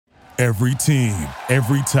Every team,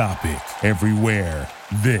 every topic, everywhere.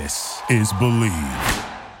 This is Believe.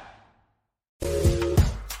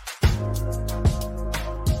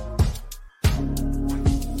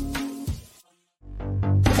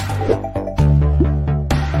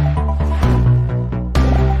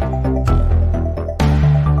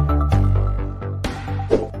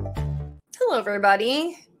 Hello,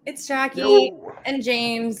 everybody. It's Jackie and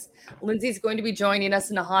James. Lindsay's going to be joining us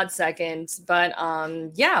in a hot second, but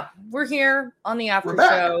yeah, we're here on the after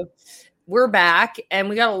show. We're back, and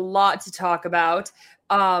we got a lot to talk about.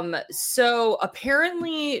 So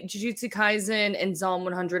apparently, Jujutsu Kaisen and Zom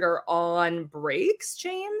 100 are on breaks,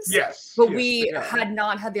 James. Yes, but we had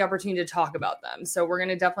not had the opportunity to talk about them, so we're going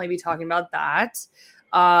to definitely be talking about that.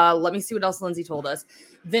 Let me see what else Lindsay told us.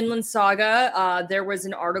 Vinland Saga. There was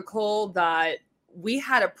an article that we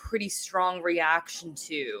had a pretty strong reaction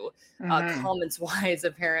to, comments wise,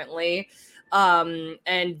 apparently.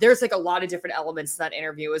 And there's like a lot of different elements to that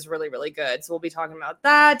interview. It was really, really good. So we'll be talking about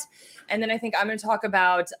that. And then I think I'm going to talk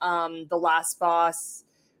about the last boss,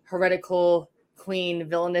 heretical queen,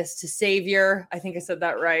 villainous to savior. I think I said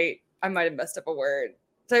that right. I might have messed up a word.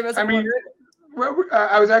 Did I mess up a word? Well,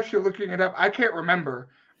 I was actually looking it up. I can't remember,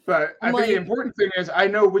 but I think the important thing is I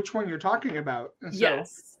know which one you're talking about. And so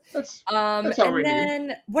yes. That's all we need. And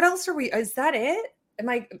then what else are we? Is that it?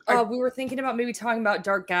 We were thinking about maybe talking about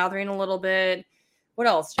Dark Gathering a little bit. What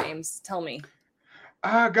else, James? Tell me.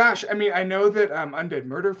 Gosh, I mean, I know that Undead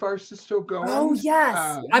Murder Farce is still going. Oh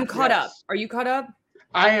yes, I'm caught up. Are you caught up?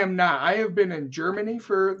 I am not. I have been in Germany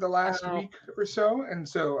for the last week or so, and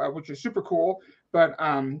so which is super cool. But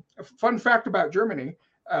a fun fact about Germany: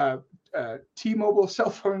 T-Mobile cell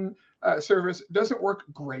phone service doesn't work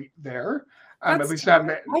great there. At least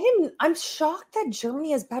I'm shocked that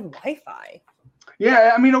Germany has bad Wi-Fi.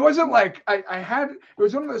 Yeah, I mean, it wasn't like it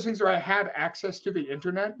was one of those things where I had access to the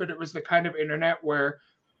internet, but it was the kind of internet where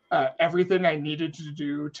everything I needed to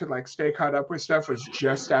do to like stay caught up with stuff was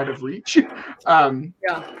just out of reach. But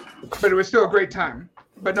it was still a great time.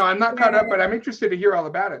 But no, I'm not caught up, but I'm interested to hear all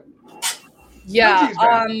about it. Yeah,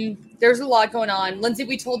 there's a lot going on. Lindsay,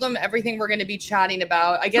 we told them everything we're going to be chatting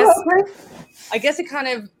about. I guess it kind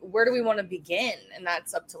of, where do we want to begin? And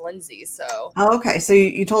that's up to Lindsay, so. Oh, okay. So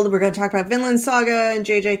you told them we're going to talk about Vinland Saga and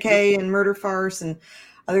JJK and Murder Farce and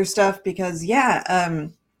other stuff because,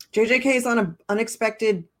 JJK is on an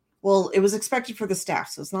unexpected, well, it was expected for the staff,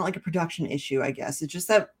 so it's not like a production issue, I guess. It's just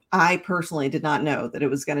that I personally did not know that it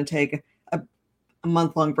was going to take a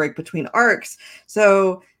month-long break between arcs.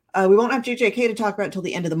 So we won't have JJK to talk about until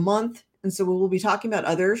the end of the month. And so we will be talking about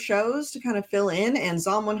other shows to kind of fill in. And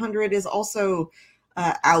Zom 100 is also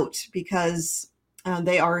out because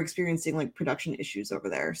they are experiencing like production issues over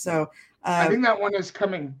there. So I think that one is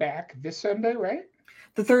coming back this Sunday, right?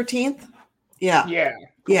 The 13th. Yeah.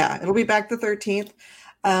 It'll be back the 13th.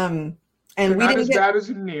 And so we didn't get bad as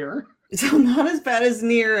Near. So not as bad as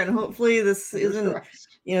Near. And hopefully this isn't,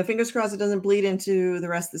 fingers crossed it doesn't bleed into the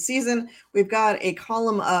rest of the season. We've got a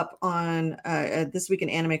column up on This Week in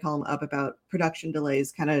Anime column up about production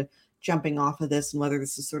delays kind of jumping off of this and whether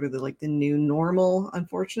this is sort of the new normal,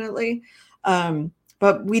 unfortunately.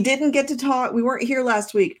 But we didn't get to talk. We weren't here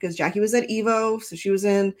last week because Jackie was at Evo. So she was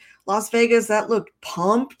in Las Vegas. That looked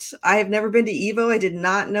pumped. I have never been to Evo. I did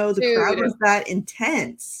not know the crowd was that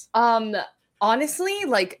intense. Honestly,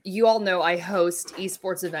 you all know I host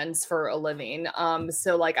esports events for a living.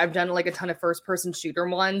 So I've done a ton of first person shooter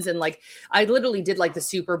ones. And I literally did the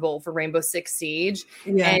Super Bowl for Rainbow Six Siege.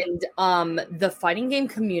 Yeah. And the fighting game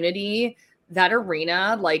community, that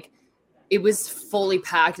arena, it was fully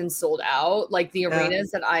packed and sold out. The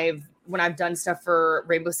arenas that when I've done stuff for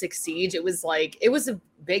Rainbow Six Siege, it was a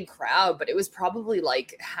big crowd, but it was probably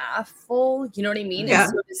half full. You know what I mean? Yeah.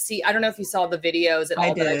 And so to see, I don't know if you saw the videos and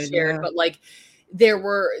all that I shared, yeah. But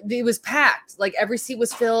it was packed. Every seat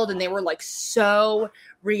was filled and they were so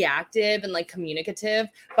reactive and communicative.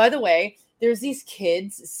 By the way, there's these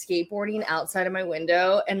kids skateboarding outside of my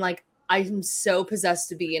window and I'm so possessed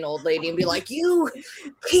to be an old lady and be you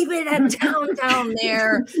keep it down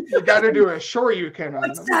there. You got to do a sure you can.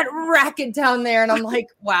 What's that racket down there? And I'm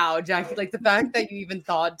wow, Jackie, the fact that you even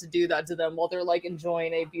thought to do that to them while they're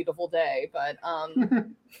enjoying a beautiful day. But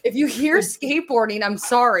if you hear skateboarding, I'm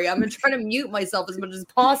sorry. I'm going to try to mute myself as much as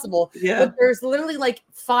possible. Yeah. But there's literally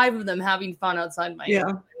 5 of them having fun outside my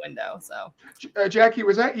window. So Jackie,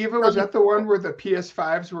 was that Eva? Was that the one where the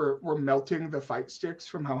PS5s were melting the fight sticks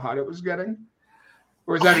from how hot it was getting?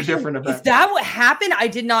 Or is that a different event? Is that what happened? I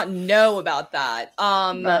did not know about that.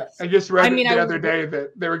 I just read the other day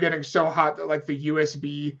that they were getting so hot that the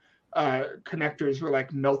USB connectors were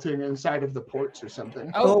like melting inside of the ports or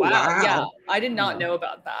something. Oh, wow. wow. Yeah, I did not know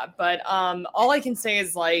about that. But all I can say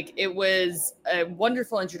is like it was a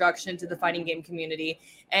wonderful introduction to the fighting game community,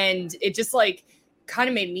 and it just like kind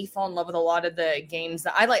of made me fall in love with a lot of the games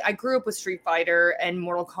that I like. I grew up with Street Fighter and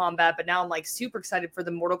Mortal Kombat, but now I'm like super excited for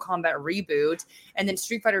the Mortal Kombat reboot. And then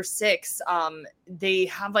Street Fighter 6, they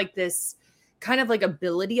have like this kind of like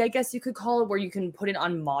ability, I guess you could call it, where you can put it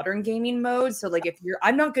on modern gaming mode. So like if you're,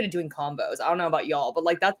 I'm not good at doing combos. I don't know about y'all, but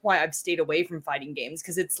like that's why I've stayed away from fighting games,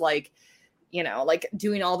 because it's like, you know, like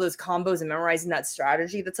doing all those combos and memorizing that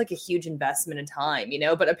strategy, that's like a huge investment in time, you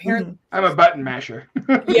know, but apparently I'm a button masher.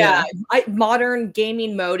 yeah, modern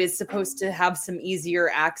gaming mode is supposed to have some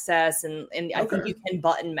easier access, and I think you can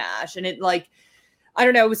button mash, and it like, I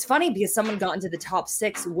don't know, it was funny because someone got into the top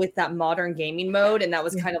 6 with that modern gaming mode, and that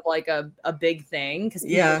was kind of like a big thing. Because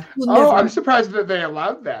I'm surprised that they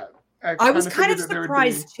allowed that. I was kind of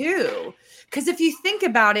surprised too, because if you think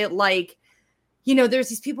about it, like, you know, there's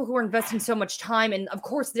these people who are investing so much time, and of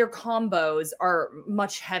course their combos are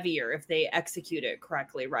much heavier if they execute it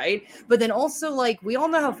correctly, right? But then also, like, we all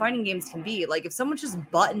know how fighting games can be. Like, if someone's just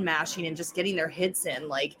button mashing and just getting their hits in,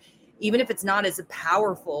 like, even if it's not as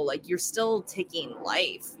powerful, like, you're still taking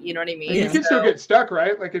life. You know what I mean? You can still get stuck,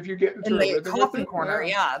 right? Like, if you get into the coffin corner,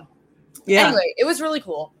 yeah. Yeah. Anyway, it was really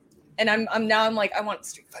cool. And I'm like, I want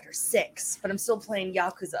Street Fighter 6, but I'm still playing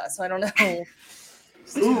Yakuza, so I don't know.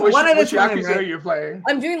 Ooh, which Yakuza are you playing?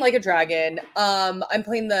 I'm doing Like a Dragon. I'm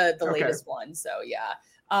playing the latest one, so yeah.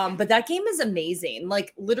 But that game is amazing.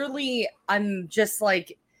 Like, literally, I'm just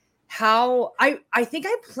like, how I think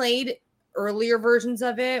I played earlier versions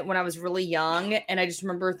of it when I was really young, and I just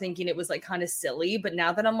remember thinking it was like kind of silly. But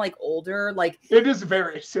now that I'm like older, like, it is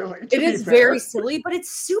very silly. It is very silly, but it's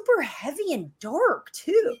super heavy and dark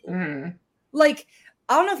too. Like,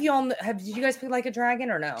 I don't know if y'all did you guys play Like a Dragon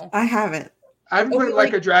or no? I haven't. I haven't played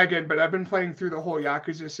Like a Dragon, but I've been playing through the whole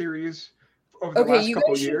Yakuza series over the last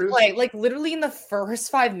couple years. Play. Like, literally in the first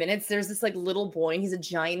 5 minutes, there's this like little boy, and he's a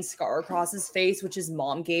giant scar across his face, which his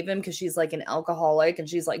mom gave him because she's like an alcoholic and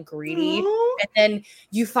she's like greedy. Aww. And then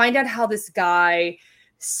you find out how this guy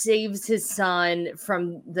saves his son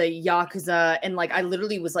from the Yakuza, and like I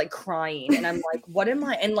literally was like crying, and I'm like, what am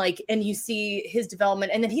I? And like, and you see his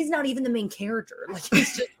development, and then he's not even the main character. Like,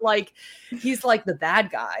 he's just like, he's like the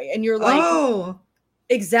bad guy, and you're like, oh,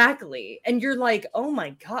 exactly. And you're like, oh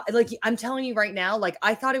my God. Like, I'm telling you right now, like,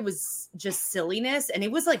 I thought it was just silliness, and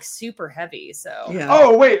it was like super heavy. So yeah.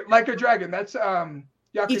 Oh wait, Like a Dragon. That's Yakuza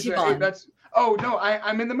Ichiban. 8. That's oh no,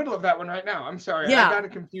 I'm in the middle of that one right now. I'm sorry. Yeah. I got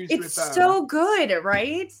it confused with so good,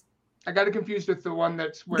 right? I got it confused with the one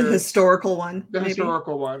that's where the historical one. The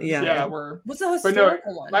historical one. Yeah. What's the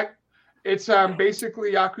historical one? Like, it's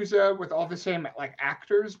basically Yakuza with all the same like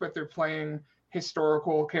actors, but they're playing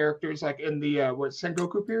historical characters like in the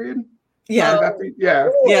Sengoku period. Yeah.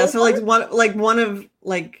 Yeah. So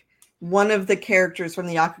one of the characters from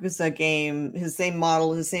the Yakuza game, his same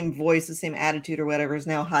model, his same voice, his same attitude or whatever, is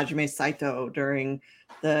now Hajime Saito during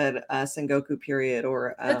the Sengoku period.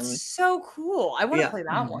 Or that's so cool. I want to play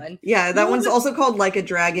that one. Yeah, that one's also called Like a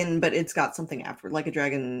Dragon, but it's got something after Like a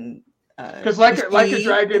Dragon. Because like a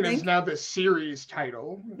Dragon is now the series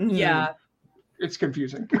title. Yeah. It's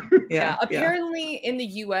confusing. Yeah. Apparently in the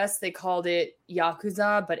US they called it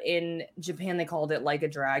Yakuza, but in Japan they called it Like a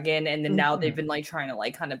Dragon, and then now they've been like trying to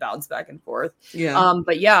like kind of bounce back and forth. Yeah.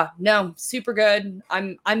 But yeah, no, super good.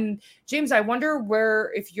 I'm James, I wonder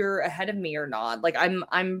where if you're ahead of me or not. Like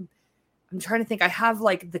I'm trying to think. I have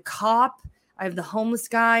like the cop, I have the homeless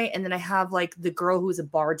guy, and then I have like the girl who's a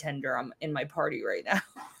bartender in my party right now.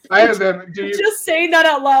 I have them. Just saying that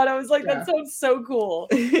out loud, I was like, that sounds so cool.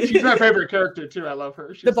 She's my favorite character too. I love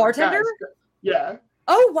her. She's the bartender? Yeah.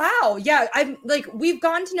 Oh wow. Yeah. I'm like, we've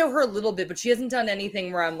gotten to know her a little bit, but she hasn't done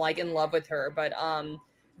anything where I'm like in love with her. But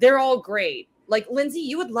they're all great. Like, Lindsay,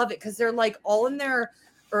 you would love it because they're like all in their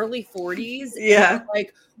early 40s. Yeah.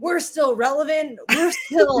 Like, we're still relevant. We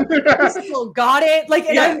still got it. Like,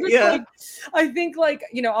 and I'm just like, I think like,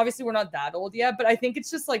 you know, obviously we're not that old yet, but I think it's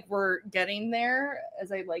just like we're getting there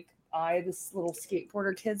as I like eye this little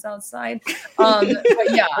skateboarder kids outside. But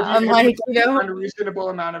yeah, I'm like, you know, a reasonable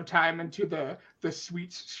amount of time into the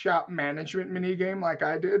sweet shop management mini game like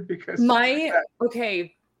I did because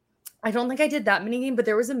I don't think I did that mini game, but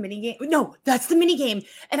there was a mini game. No, that's the mini game.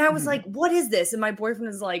 And I was like, what is this? And my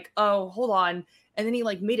boyfriend is like, oh, hold on. And then he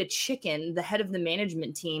like made a chicken, the head of the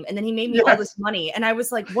management team. And then he made me all this money. And I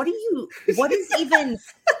was like, what is even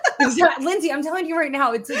Lindsay, I'm telling you right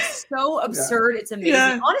now, it's like so absurd. It's amazing.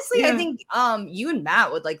 Yeah. Honestly, I think you and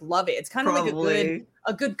Matt would like love it. It's kind of like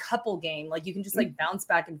a good couple game. Like you can just like bounce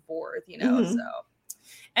back and forth, you know? So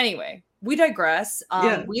Anyway, we digress.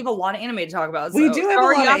 We have a lot of anime to talk about. We do have a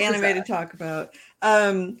lot of anime to talk about.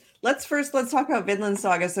 Let's talk about Vinland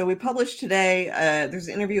Saga. So we published today. There's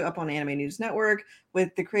an interview up on Anime News Network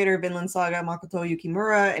with the creator of Vinland Saga, Makoto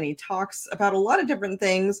Yukimura, and he talks about a lot of different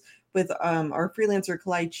things with our freelancer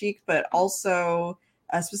Kalai Cheek, but also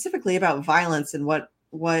specifically about violence and what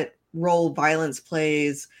role violence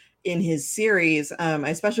plays in his series. I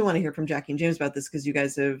especially want to hear from Jackie and James about this because you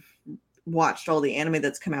guys have watched all the anime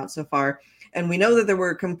that's come out so far. And we know that there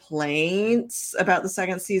were complaints about the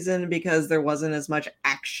second season because there wasn't as much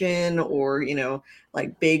action or,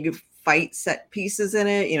 like big fight set pieces in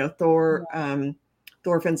it.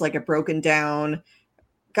 Thorfinn's like a broken down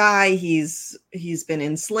guy. He's been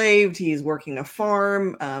enslaved. He's working a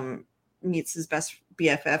farm, meets his best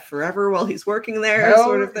BFF forever while he's working there,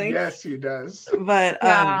 sort of thing. Yes, he does. But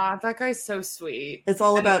yeah, that guy's so sweet. It's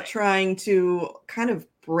all about trying to kind of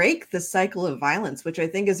break the cycle of violence, which I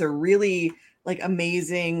think is a really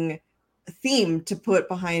amazing theme to put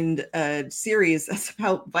behind a series that's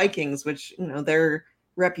about Vikings, which their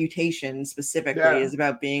reputation specifically is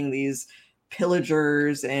about being these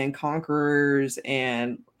pillagers and conquerors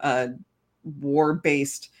and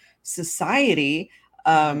war-based society.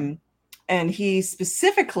 And he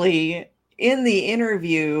specifically in the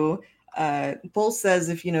interview, Bull says,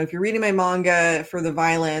 if you're reading my manga for the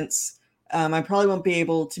violence, I probably won't be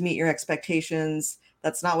able to meet your expectations.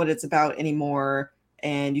 That's not what it's about anymore.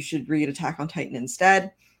 And you should read Attack on Titan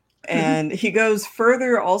instead. And he goes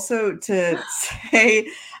further also to say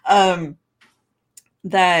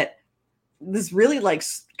that this really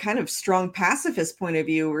kind of strong pacifist point of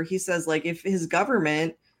view where he says if his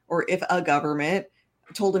government or if a government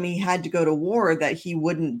told him he had to go to war, that he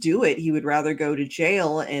wouldn't do it. He would rather go to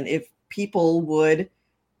jail. And if people would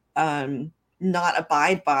not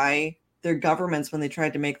abide by their governments when they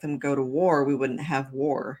tried to make them go to war, we wouldn't have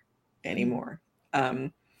war anymore.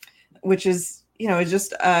 Which is, it's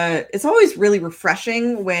just, it's always really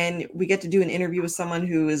refreshing when we get to do an interview with someone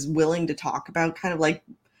who is willing to talk about kind of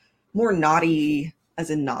more naughty, as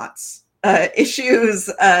in knots, issues,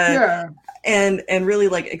 and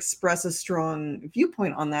really express a strong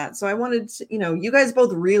viewpoint on that. So I wanted to, you guys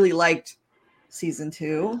both really liked season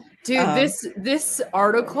 2. Dude, this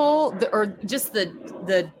article, or just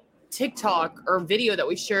the TikTok or video that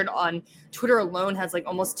we shared on Twitter alone has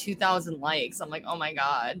almost 2,000 likes. I'm like, oh my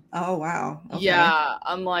God. Oh, wow. Okay. Yeah.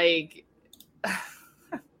 I'm like,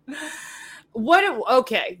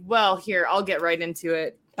 okay. Well, here, I'll get right into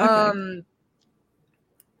it. Okay.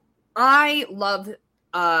 I love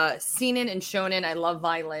seinen and shonen. I love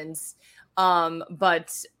violence.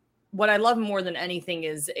 But what I love more than anything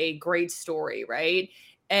is a great story, right?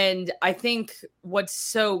 And I think what's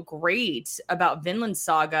so great about Vinland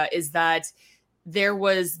Saga is that there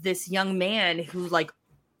was this young man who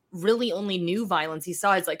really only knew violence. He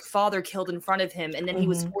saw his father killed in front of him, and then he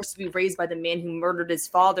was forced to be raised by the man who murdered his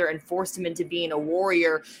father and forced him into being a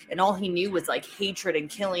warrior. And all he knew was hatred and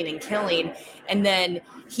killing. And then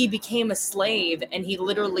he became a slave, and he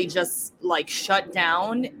literally just shut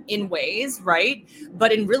down in ways, right?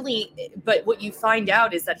 But what you find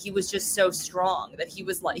out is that he was just so strong that he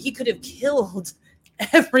was he could have killed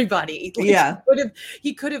everybody.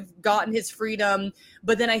 He could have gotten his freedom,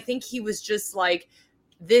 but then I think he was just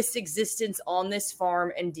this existence on this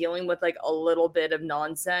farm and dealing with a little bit of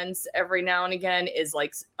nonsense every now and again is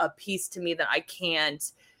a piece to me that I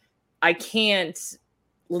can't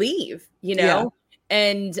leave,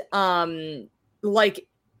 and I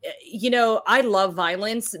love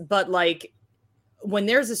violence, but when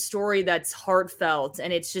there's a story that's heartfelt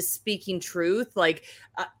and it's just speaking truth,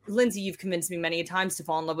 Lindsay, you've convinced me many times to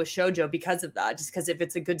fall in love with shoujo because of that, just because if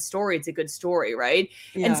it's a good story, it's a good story, right?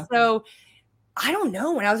 And so I don't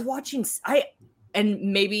know. When I was watching, and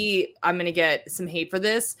maybe I'm going to get some hate for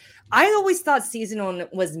this, I always thought season 1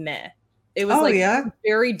 was meh. It was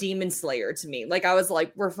very Demon Slayer to me. I was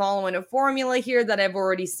we're following a formula here that I've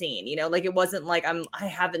already seen, it wasn't I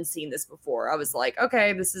haven't seen this before. I was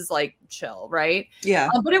okay, this is chill, right? Yeah.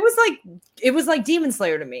 But it was like Demon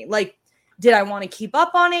Slayer to me. Did I want to keep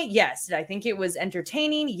up on it? Yes. Did I think it was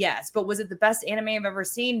entertaining? Yes. But was it the best anime I've ever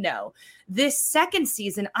seen? No. This second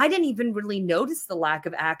season, I didn't even really notice the lack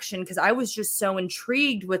of action because I was just so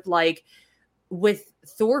intrigued with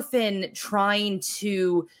Thorfinn trying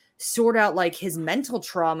to sort out his mental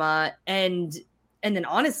trauma and then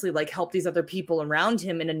honestly help these other people around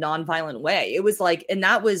him in a non-violent way. It was and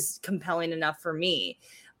that was compelling enough for me.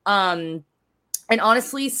 And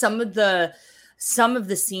honestly, some of the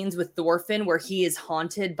scenes with Thorfinn where he is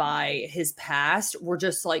haunted by his past were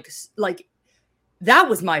just that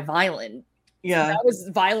was my violent Yeah. That was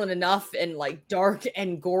violent enough and like dark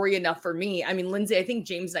and gory enough for me. I mean, Lindsay, I think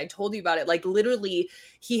James and I told you about it. Like literally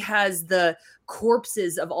he has the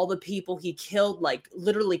corpses of all the people he killed, like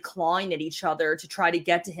literally clawing at each other to try to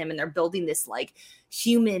get to him. And they're building this like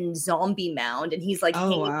human zombie mound. And he's like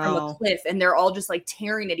hanging from a cliff and they're all just like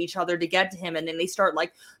tearing at each other to get to him. And then they start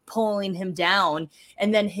like pulling him down.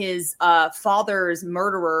 And then his father's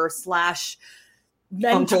murderer /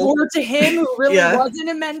 mentor to him, who really wasn't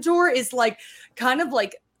a mentor, is like kind of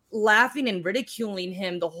like laughing and ridiculing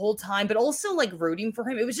him the whole time, but also like rooting for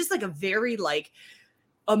him. It was just like a very like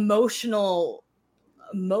emotional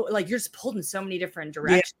like you're just pulled in so many different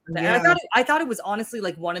directions. And I thought it was honestly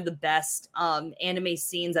like one of the best anime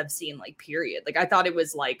scenes I've seen, like period. Like I thought it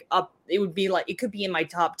was like it would be like, it could be in my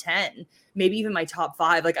top 10, maybe even my top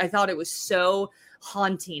 5. Like I thought it was so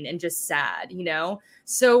haunting and just sad, you know?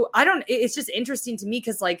 So it's just interesting to me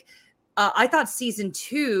because like I thought season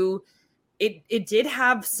 2, it did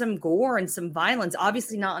have some gore and some violence,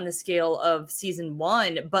 obviously not on the scale of season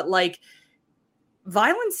 1, but like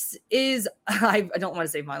violence is, I don't want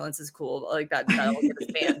to say violence is cool, like that'll get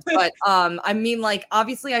us banned, but I mean like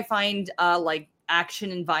obviously I find like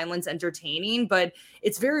action and violence entertaining, but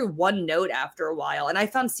it's very one note after a while. And I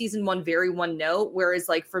found season 1 very one note, whereas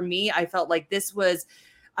like for me, I felt like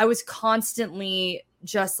I was constantly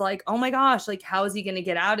just like, oh my gosh, like how is he going to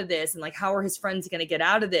get out of this? And like, how are his friends going to get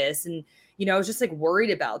out of this? And, you know, I was just like worried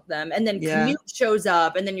about them. And then Canute shows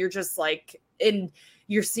up and then you're just like, and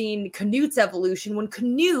you're seeing Canute's evolution when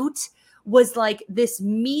Canute was like this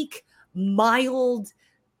meek, mild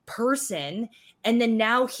person. And then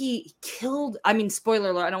now he killed, I mean, spoiler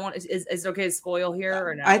alert, I don't want, is it okay to spoil here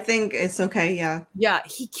or no? I think it's okay, yeah. Yeah,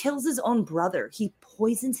 he kills his own brother. He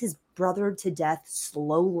poisons his brother to death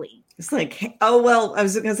slowly. It's like, oh, well, I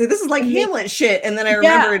was going to say, this is like Hamlet shit. And then I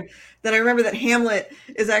remembered that Hamlet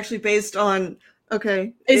is actually based on,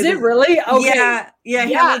 okay. Is it really? Okay. Yeah,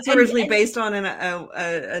 Hamlet's originally based on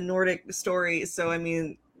a Nordic story. So, I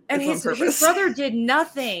mean, and his brother did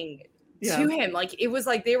nothing to him. Like, it was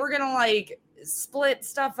like they were going to like split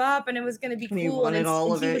stuff up and it was going to be cool. He wanted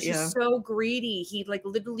all of it. He was just so greedy. He like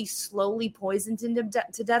literally slowly poisoned him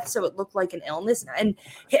to death, so it looked like an illness. And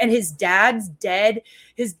his dad's dead.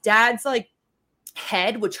 His dad's like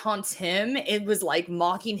head, which haunts him, it was like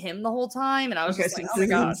mocking him the whole time. And I was just like, oh my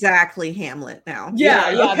God. Exactly Hamlet now. Yeah.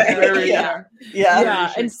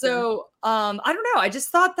 And so I don't know, I just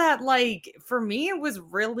thought that like for me it was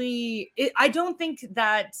really I don't think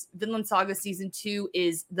that Vinland Saga season 2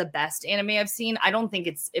 is the best anime I've seen. I don't think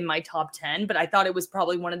it's in my top 10, but I thought it was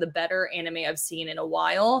probably one of the better anime I've seen in a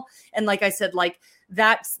while. And like I said, like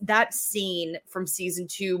that scene from season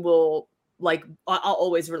 2 will like, I'll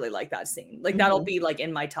always really like that scene. Like that'll be like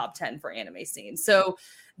in my top 10 for anime scenes. So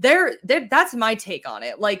that's my take on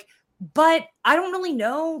it. Like, but I don't really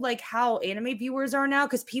know like how anime viewers are now,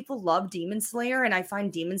 because people love Demon Slayer and I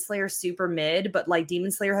find Demon Slayer super mid, but like Demon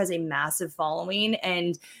Slayer has a massive following.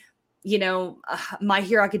 And you know, My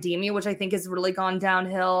Hero Academia, which I think has really gone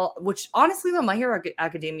downhill, which honestly though, My Hero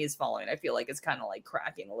Academia is following, I feel like it's kind of like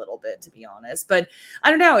cracking a little bit, to be honest. But I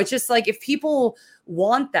don't know, it's just like if people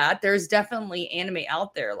want that, there's definitely anime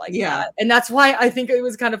out there like that. And that's why I think it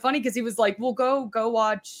was kind of funny, because he was like, well, go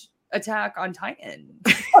watch Attack on Titan.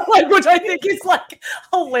 Like, which I think is like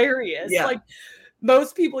hilarious. Like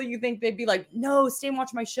most people, you think they'd be like, no, stay and watch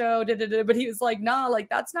my show, but he was like, nah, like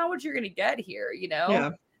that's not what you're gonna get here, you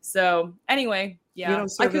know? So anyway, I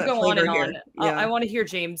could go on and on. I want to hear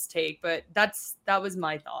James' take, but that was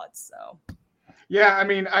my thoughts. So yeah, I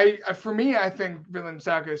mean, for me, I think Vinland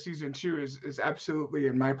Saga season 2 is absolutely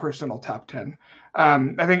in my personal top 10.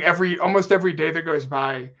 I think almost every day that goes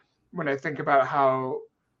by, when I think about how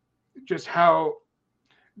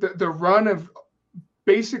the run of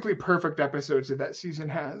basically perfect episodes that season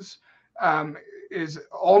has is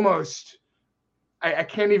almost, I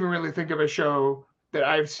can't even really think of a show that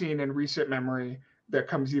I've seen in recent memory that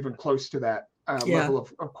comes even close to that level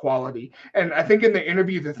of quality. And I think in the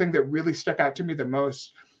interview, the thing that really stuck out to me the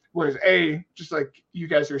most was just like you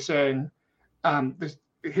guys are saying,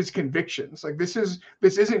 his convictions. Like this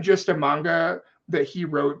isn't just a manga that he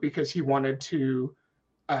wrote because he wanted to,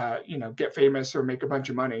 get famous or make a bunch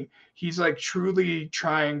of money. He's like truly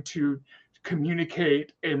trying to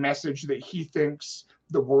communicate a message that he thinks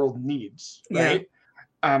the world needs, right?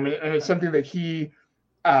 And it's something that he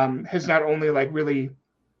has not only like really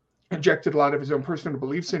injected a lot of his own personal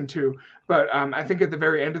beliefs into, but I think at the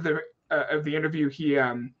very end of the interview,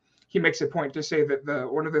 he makes a point to say that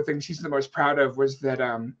one of the things he's the most proud of was that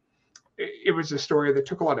it was a story that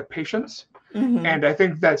took a lot of patience, and I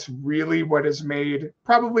think that's really what has made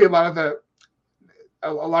probably a lot of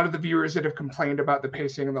a lot of the viewers that have complained about the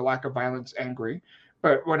pacing and the lack of violence angry.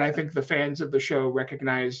 But what I think the fans of the show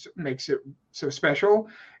recognized makes it so special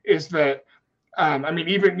is that,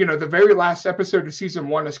 even, the very last episode of season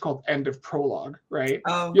 1 is called End of Prologue, right?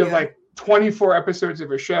 Oh, you have like 24 episodes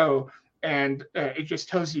of a show, and it just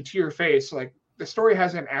tells you to your face, like, the story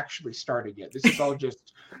hasn't actually started yet. This is all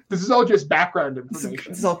just background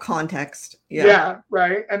information. It's all context. Yeah,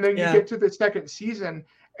 right. And then you get to the second season,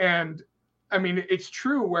 and I mean, it's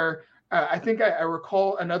true where I think I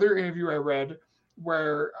recall another interview I read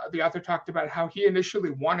where the author talked about how he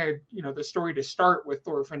initially wanted, the story to start with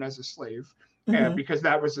Thorfinn as a slave, because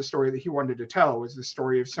that was the story that he wanted to tell, was the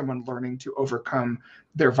story of someone learning to overcome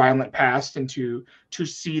their violent past and to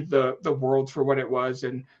see the world for what it was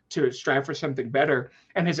and to strive for something better.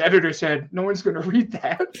 And his editor said, no one's going to read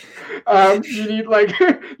that. You need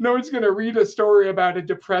no one's going to read a story about a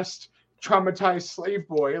depressed, traumatized slave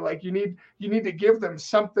boy. Like you need to give them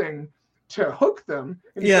something to hook them.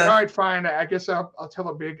 And he said, all right, fine. I guess I'll tell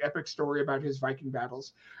a big epic story about his Viking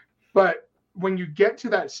battles. But when you get to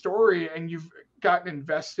that story and you've gotten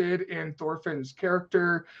invested in Thorfinn's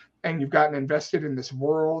character and you've gotten invested in this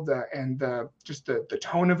world and just the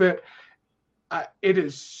tone of it, it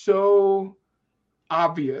is so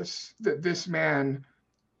obvious that this man,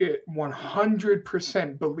 it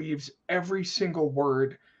 100% believes every single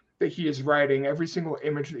word that he is writing, every single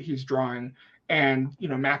image that he's drawing. And,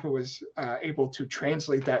 Mappa was able to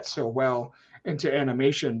translate that so well into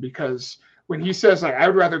animation, because when he says, like, I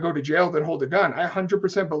would rather go to jail than hold a gun, I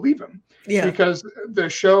 100% believe him. Yeah. Because the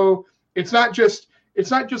show, it's not just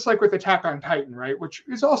like with Attack on Titan, right? Which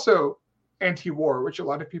is also anti-war, which a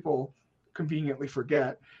lot of people conveniently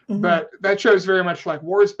forget. Mm-hmm. But that show is very much like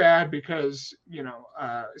war is bad because,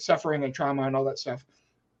 suffering and trauma and all that stuff.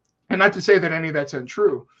 And not to say that any of that's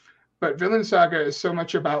untrue, but Vinland Saga is so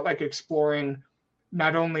much about like exploring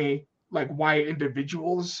not only like why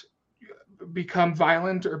individuals become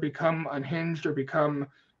violent or become unhinged or become,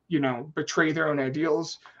 betray their own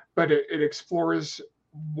ideals, but it explores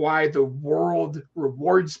why the world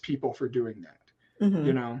rewards people for doing that.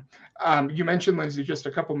 Mm-hmm. You mentioned, Lindsay, just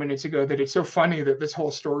a couple minutes ago that it's so funny that this whole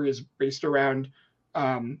story is based around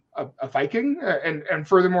a Viking and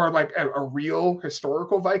furthermore, like a real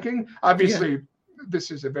historical Viking. Obviously,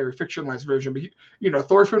 this is a very fictionalized version, but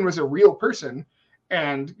Thorfinn was a real person,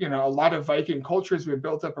 and a lot of Viking culture has been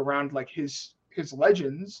built up around like his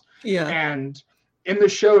legends. Yeah. And in the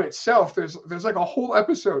show itself, there's like a whole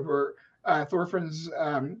episode where Thorfinn's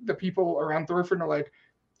the people around Thorfinn are like,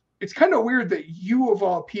 it's kind of weird that you of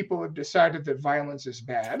all people have decided that violence is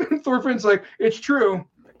bad. Thorfinn's like, it's true.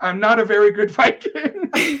 I'm not a very good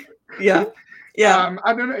Viking. Yeah. Yeah.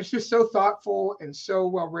 I don't know. It's just so thoughtful and so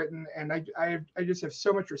well written. And I just have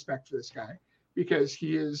so much respect for this guy because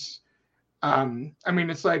he is,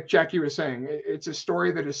 it's like Jackie was saying, it's a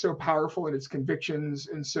story that is so powerful in its convictions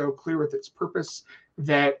and so clear with its purpose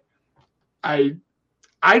that I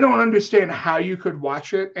don't understand how you could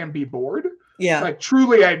watch it and be bored. Yeah. Like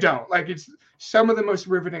truly, I don't. Like it's some of the most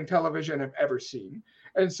riveting television I've ever seen.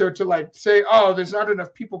 And so to like say, oh, there's not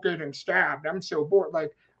enough people getting stabbed, I'm so bored.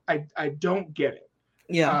 Like I don't get it.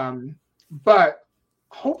 Yeah. But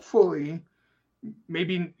hopefully,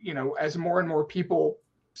 maybe, as more and more people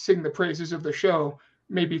sing the praises of the show,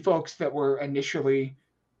 maybe folks that were initially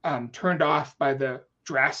turned off by the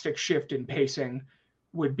drastic shift in pacing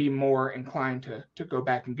would be more inclined to go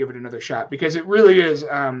back and give it another shot, because it really is,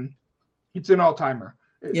 it's an all-timer.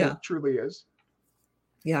 It truly is.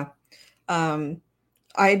 Yeah.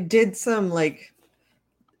 I did some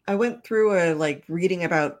I went through a reading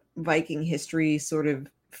about Viking history sort of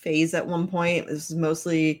phase at one point. This is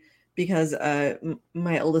mostly because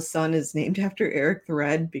my oldest son is named after Eric the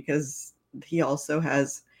Red, because he also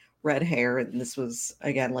has red hair, and this was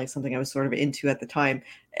again something I was sort of into at the time.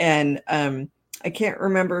 And I can't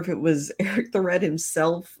remember if it was Eric the Red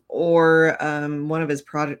himself or one of his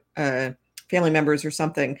family members or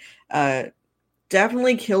something.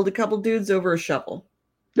 Definitely killed a couple dudes over a shovel.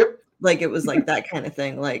 Yep. It was that kind of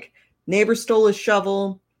thing. Neighbor stole his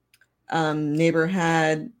shovel. Neighbor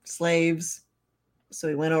had slaves. So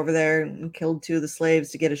he went over there and killed 2 of the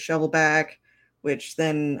slaves to get his shovel back, which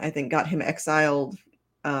then I think got him exiled,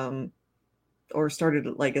 or started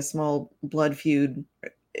a small blood feud.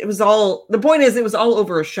 The point is it was all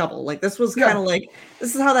over a shovel. This was kind of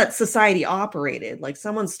this is how that society operated.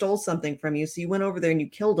 Someone stole something from you. So you went over there and you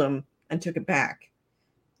killed them and took it back.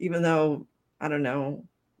 Even though, I don't know,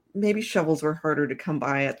 maybe shovels were harder to come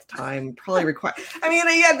by at the time. Probably required.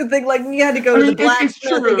 You had to think you had to go to the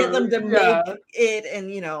blacksmith and get them to make it,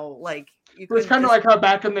 and It was kind of like how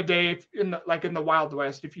back in the day, in the Wild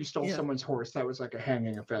West, if you stole someone's horse, that was like a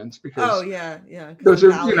hanging offense. Because those are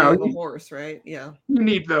a horse, right? Yeah, you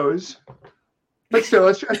need those. But still,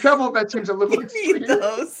 a shovel that seems a little extreme. Need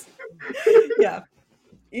those.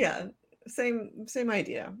 yeah. Same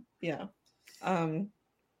idea. Yeah.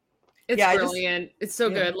 It's brilliant. It's so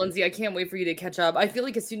good, Lindsay. I can't wait for you to catch up. I feel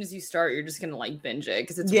like as soon as you start, you're just gonna like binge it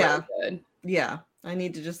because it's really good. Yeah, I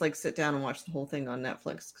need to just like sit down and watch the whole thing on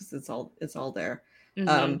Netflix because it's all there.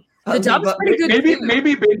 The dub's pretty good.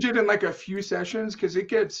 Maybe binge it in like a few sessions because it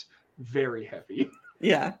gets very heavy.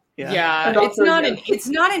 Yeah. It's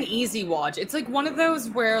not an easy watch. It's like one of those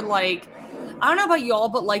where like I don't know about y'all,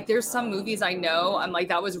 but like there's some movies I know I'm like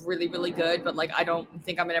that was really really good, but like I don't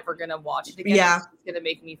think I'm ever gonna watch it again. Yeah, it's gonna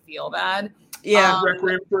make me feel bad. Yeah,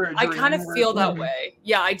 I kind of feel that way.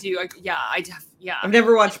 Yeah, I do. I've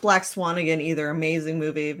never watched Black Swan again either. Amazing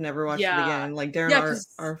movie. I've never watched it again. Like Darren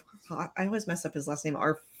I always mess up his last name.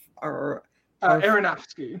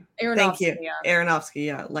 Aronofsky. Thank you. Yeah. Aronofsky,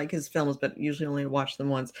 yeah. Like his films, but usually only watch them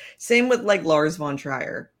once. Same with like Lars von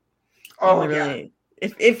Trier. Oh, really,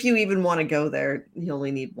 if you even want to go there, you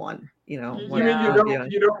only need one. You know. You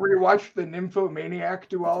mean you don't rewatch the Nymphomaniac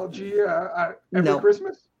duology every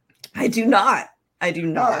Christmas? I do not. I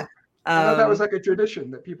thought that was like a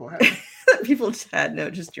tradition that people had. People just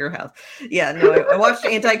had just your house. Yeah, no. I watched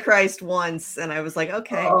Antichrist once, and I was like,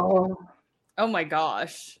 okay. Oh my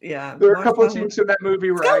gosh. Yeah. There are a couple of scenes in that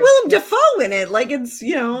movie where it's got Willem Dafoe in it. Like it's,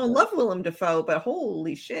 I love Willem Dafoe, but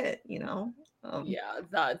holy shit, I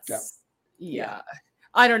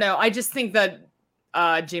don't know. I just think that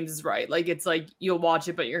James is right. Like it's like you'll watch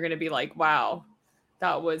it, but you're gonna be like, wow,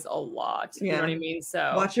 that was a lot. You know what I mean?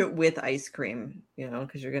 So watch it with ice cream,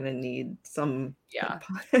 because you're gonna need some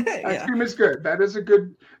Ice cream is good. That is a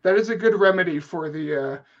good remedy for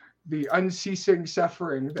the unceasing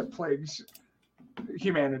suffering that plagues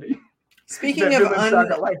humanity. Speaking of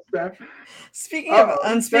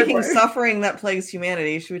unspeaking suffering that plagues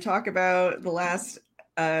humanity, should we talk about the last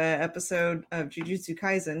episode of Jujutsu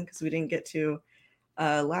Kaisen because we didn't get to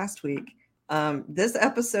last week? This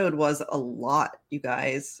episode was a lot, you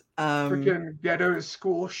guys. Freaking Geto's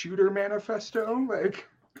school shooter manifesto, like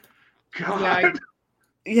God.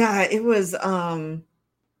 Yeah, it was.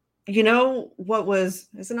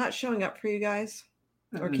 Is it not showing up for you guys?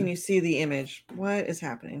 Or can you see the image? What is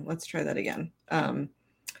happening? Let's try that again. The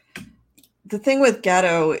thing with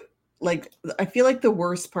Geto, like, I feel like the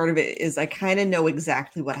worst part of it is I kind of know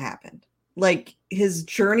exactly what happened. Like, his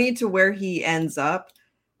journey to where he ends up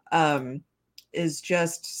is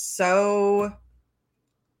just so...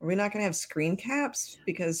 Are we not going to have screen caps?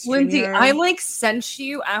 Because Lindsay, I sent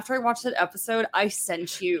you after I watched that episode. I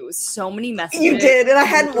sent you so many messages. You did, and I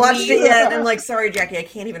hadn't watched it yet. And I'm like, sorry, Jackie, I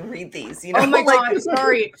can't even read these. Oh my God,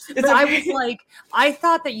 sorry. But I was like, I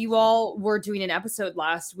thought that you all were doing an episode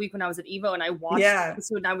last week when I was at Evo, and I watched the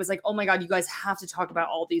episode, and I was like, oh my God, you guys have to talk about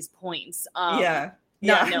all these points.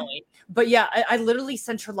 Not knowing. But I literally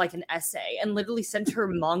sent her like an essay and literally sent her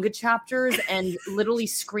manga chapters and literally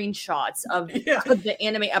screenshots of the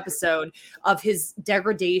anime episode of his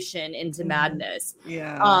degradation into madness.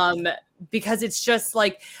 Yeah. Because it's just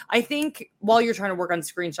like, I think while you're trying to work on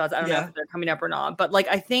screenshots, I don't know if they're coming up or not, but like,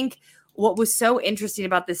 I think what was so interesting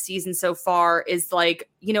about this season so far is like,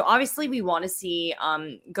 obviously we want to see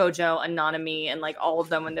Gojo and Nanami and like all of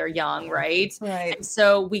them when they're young, right? Right. And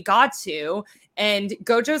so we got to, and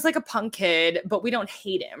Gojo's like a punk kid, but we don't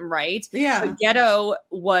hate him, right? Yeah. But Geto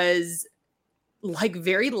was like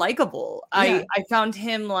very likable. I found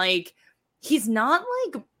him like, he's not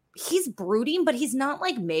like, he's brooding, but he's not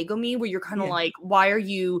like Megumi where you're kind of like, why are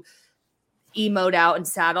you emote out and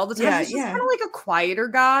sad all the time? He's just kind of like a quieter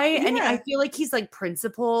guy. And I feel like he's like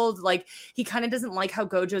principled. Like he kind of doesn't like how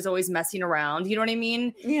Gojo's always messing around. You know what I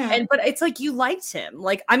mean? Yeah. But it's like you liked him.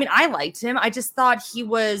 Like, I mean, I liked him. I just thought he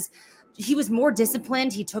was more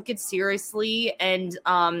disciplined. He took it seriously. And,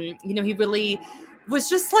 he really was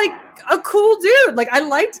just like a cool dude. Like I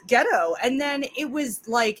liked Geto. And then it was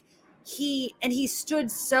like, he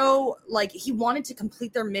stood so like he wanted to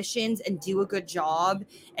complete their missions and do a good job,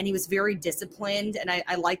 and he was very disciplined, and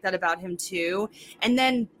I like that about him too. And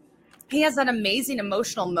then he has that amazing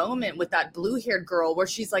emotional moment with that blue-haired girl where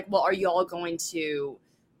she's like, well, are you all going to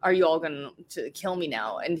kill me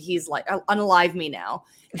now? And he's like, unalive me now.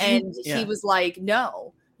 And he was like,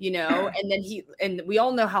 no. And we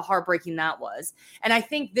all know how heartbreaking that was. And I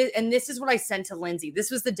think this is what I sent to Lindsay. This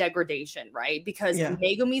was the degradation, right? Because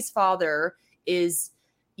Megumi's father is,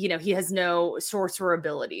 he has no sorcerer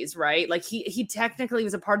abilities, right? Like he technically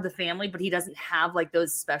was a part of the family, but he doesn't have like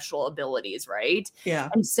those special abilities, right? Yeah.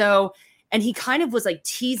 And so and he kind of was like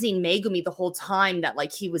teasing Megumi the whole time that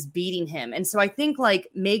like he was beating him. And so I think like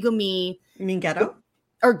Megumi, You mean Geto?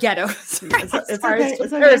 or Geto. It's Sorry, okay. it's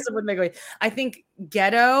It's comparison with Megumi. I think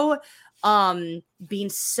Geto, being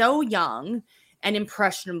so young and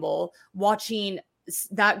impressionable, watching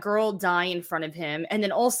that girl die in front of him, and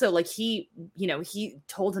then also like he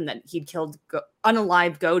told him that he'd killed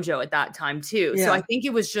unalive Gojo at that time too. Yeah. So I think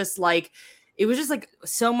it was just like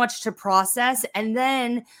so much to process. And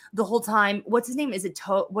then the whole time, what's his name? Is it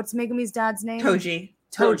what's Megumi's dad's name?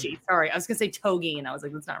 Toji. Sorry, I was gonna say Togi, and I was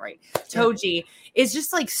like, that's not right. Toji is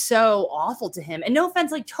just like so awful to him. And no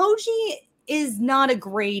offense, like Toji is not a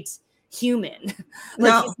great human.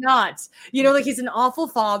 Like he's not. Like he's an awful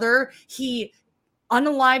father. He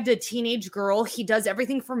unalived a teenage girl. He does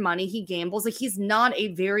everything for money. He gambles. Like he's not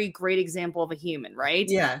a very great example of a human, right?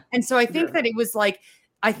 Yeah. And so I think that it was like,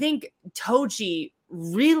 I think Toji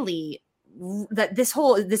really, that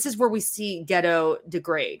this is where we see Geto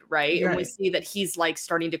degrade, right? And we see that he's like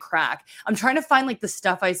starting to crack. I'm trying to find like the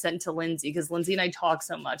stuff I sent to Lindsay, because Lindsay and I talk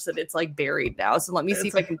so much that it's like buried now. So let me see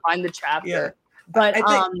if I can find the chapter. Yeah. But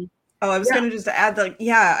I was going to just add that,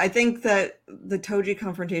 I think that the Toji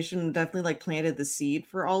confrontation definitely like planted the seed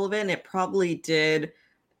for all of it. And it probably did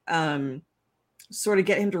sort of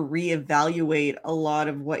get him to reevaluate a lot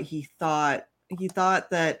of what he thought. He thought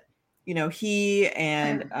that, he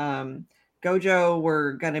and Gojo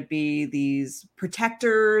were going to be these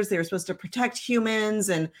protectors. They were supposed to protect humans.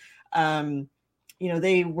 And,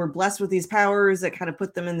 they were blessed with these powers that kind of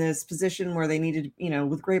put them in this position where they needed,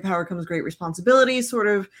 with great power comes great responsibility sort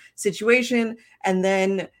of situation. And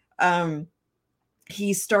then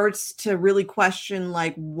he starts to really question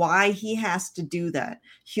like why he has to do that.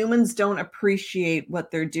 Humans don't appreciate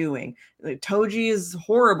what they're doing. Toji is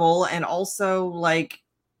horrible. And also like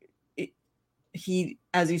he,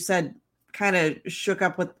 as you said, kind of shook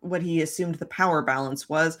up with what he assumed the power balance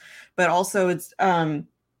was, but also it's,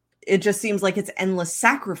 it just seems like it's endless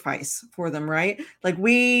sacrifice for them, right? Like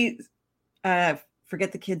we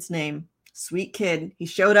forget the kid's name, sweet kid. He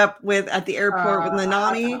showed up at the airport with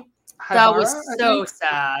Nanami. That was so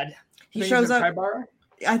sad. He shows up. Haibara?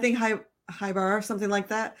 I think Haibara, something like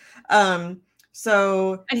that.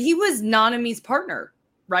 So and he was Nanami's partner,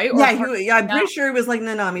 right? I'm pretty sure he was like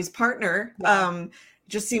Nanami's partner. Yeah.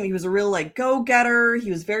 Just seemed he was a real like go-getter.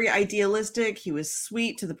 He was very idealistic. He was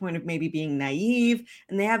sweet to the point of maybe being naive.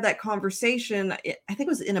 And they have that conversation. I think it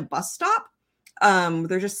was in a bus stop.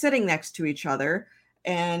 They're just sitting next to each other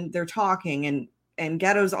and they're talking. And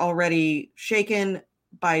Geto's already shaken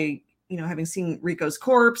by having seen Rico's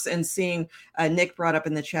corpse and seeing Nick brought up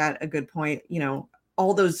in the chat a good point.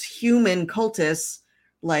 All those human cultists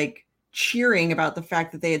like cheering about the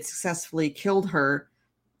fact that they had successfully killed her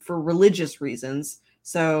for religious reasons.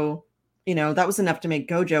 So, that was enough to make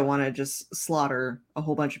Gojo want to just slaughter a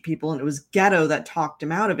whole bunch of people. And it was Geto that talked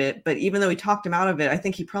him out of it. But even though he talked him out of it, I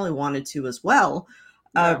think he probably wanted to as well.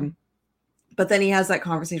 Yeah. But then he has that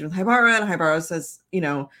conversation with Haibara, and Haibara says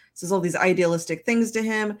all these idealistic things to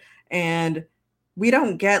him. And we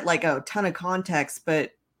don't get like a ton of context,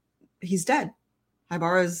 but he's dead.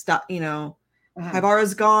 Haibara's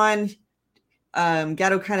gone.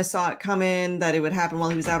 Geto kind of saw it coming that it would happen while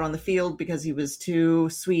he was out on the field because he was too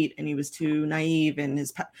sweet and he was too naive and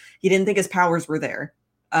he didn't think his powers were there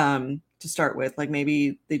to start with. Like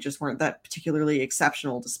maybe they just weren't that particularly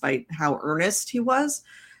exceptional despite how earnest he was.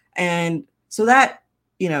 And so that,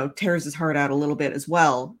 tears his heart out a little bit as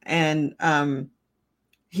well. And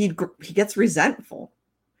he gets resentful.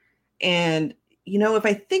 And, if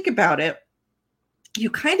I think about it, you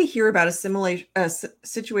kind of hear about a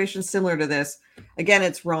situation similar to this. Again,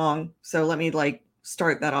 it's wrong. So let me like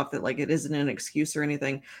start that off that like it isn't an excuse or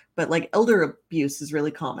anything, but like elder abuse is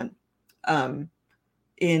really common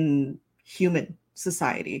in human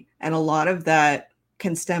society. And a lot of that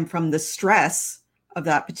can stem from the stress of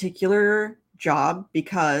that particular job,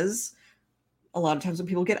 because a lot of times when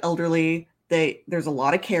people get elderly, there's a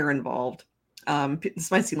lot of care involved.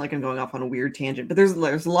 This might seem like I'm going off on a weird tangent, but there's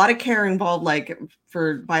a lot of care involved, like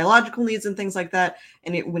for biological needs and things like that.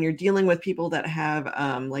 And when you're dealing with people that have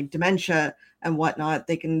like dementia and whatnot,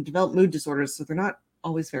 they can develop mood disorders. So they're not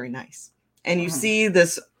always very nice. And you see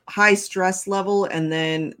this high stress level, and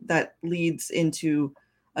then that leads into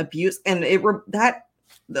abuse. And it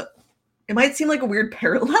might seem like a weird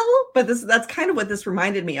parallel, but that's kind of what this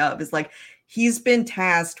reminded me of, is like he's been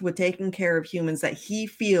tasked with taking care of humans that he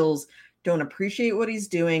feels don't appreciate what he's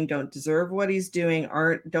doing, don't deserve what he's doing,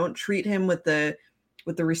 don't treat him with the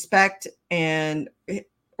respect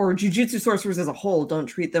or jujutsu sorcerers as a whole don't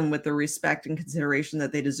treat them with the respect and consideration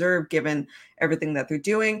that they deserve given everything that they're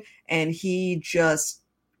doing. And he just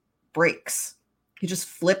breaks. He just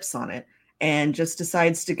flips on it and just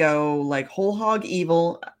decides to go like whole hog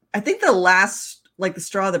evil. I think the last, like the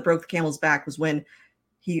straw that broke the camel's back was when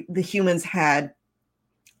the humans had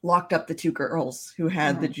locked up the two girls who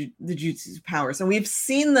had the Jujutsu powers. And we've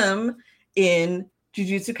seen them in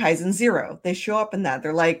Jujutsu Kaisen 0. They show up in that.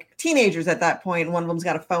 They're like teenagers at that point. And one of them's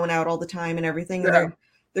got a phone out all the time and everything. Yeah.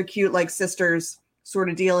 They're cute, like sisters sort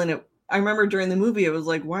of deal. And I remember during the movie, it was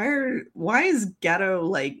like, why is Geto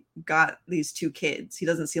like got these two kids? He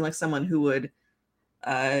doesn't seem like someone who would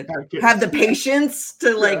have the patience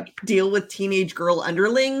to like deal with teenage girl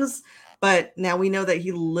underlings. But now we know that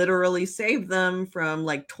he literally saved them from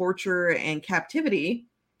like torture and captivity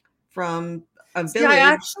from a village.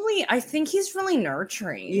 Yeah, I think he's really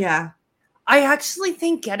nurturing. Yeah. I actually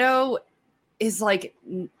think Geto is like,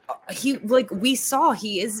 we saw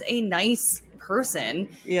he is a nice person.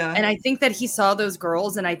 Yeah. And I think that he saw those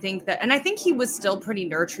girls, and I think he was still pretty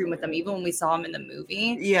nurturing with them, even when we saw him in the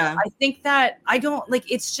movie. Yeah. I think that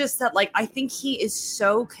it's just that like, I think he is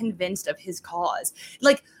so convinced of his cause.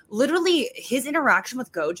 Like, literally his interaction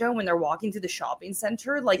with Gojo when they're walking through the shopping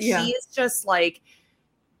center, like he is just like,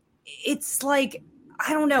 it's like,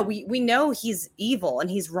 I don't know. We know he's evil and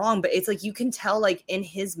he's wrong, but it's like, you can tell like in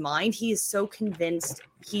his mind, he is so convinced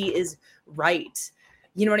he is right.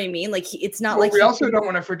 You know what I mean? Like it's not like, we also don't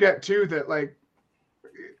want to forget too, that like,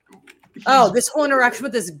 this whole interaction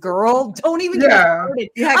with this girl, don't even get started.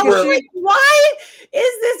 Yeah, I was like, why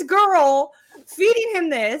is this girl feeding him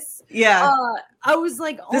this? Yeah. I was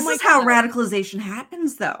like, oh this my is God. how radicalization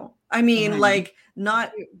happens though. I mean, like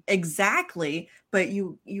not exactly, but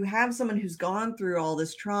you have someone who's gone through all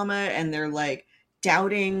this trauma and they're like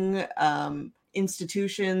doubting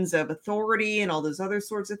institutions of authority and all those other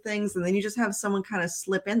sorts of things. And then you just have someone kind of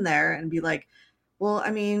slip in there and be like, well,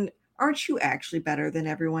 I mean, aren't you actually better than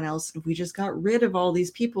everyone else? If we just got rid of all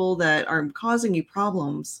these people that are causing you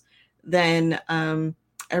problems, then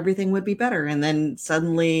everything would be better. And then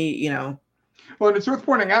suddenly, you know. Well, and it's worth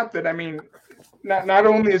pointing out that, I mean, not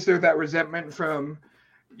only is there that resentment from,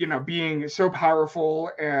 you know, being so powerful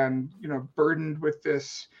and, you know, burdened with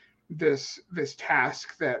this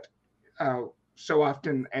task that so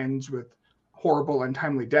often ends with horrible and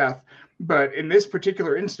timely death, but in this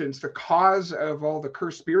particular instance, the cause of all the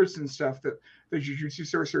cursed spirits and stuff that the Jujutsu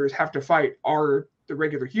sorcerers have to fight are the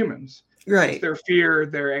regular humans. Right. It's their fear,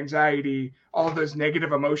 their anxiety, all of those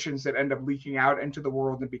negative emotions that end up leaking out into the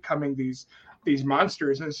world and becoming these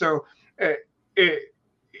monsters. And so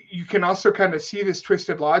you can also kind of see this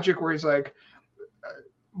twisted logic where he's like,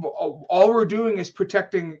 all we're doing is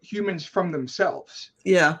protecting humans from themselves.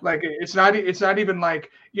 Yeah. Like it's not even like,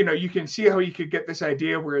 you know, you can see how you could get this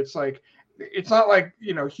idea where it's like, it's not like,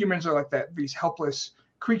 you know, humans are like that, these helpless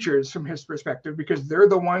creatures from his perspective, because they're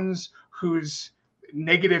the ones whose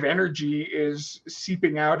negative energy is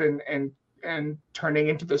seeping out and turning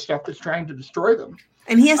into the stuff that's trying to destroy them.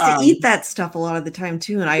 And he has to eat that stuff a lot of the time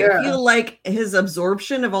too. And I feel like his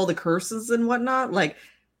absorption of all the curses and whatnot, like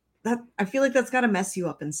that, I feel like that's got to mess you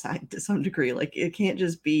up inside to some degree. Like it can't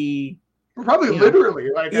just be probably literally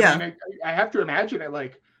like, I mean, I have to imagine it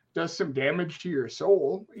like does some damage to your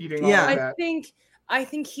soul eating all of that. I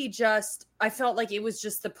think I felt like it was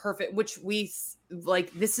just the perfect, which we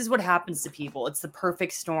like, this is what happens to people. It's the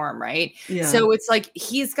perfect storm, right? Yeah. So it's like,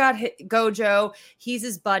 he's got Gojo, he's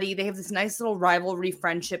his buddy. They have this nice little rivalry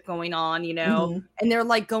friendship going on, you know, and they're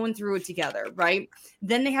like going through it together. Right.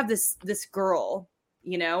 Then they have this girl,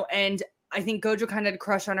 you know, and I think Gojo kind of had a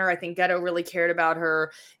crush on her. I think Geto really cared about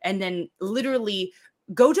her. And then literally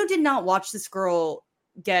Gojo did not watch this girl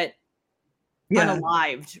get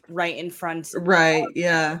unalived right in front. Right. You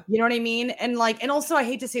Yeah. You know what I mean? And like, and also I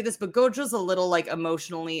hate to say this, but Gojo's a little like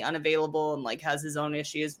emotionally unavailable and like has his own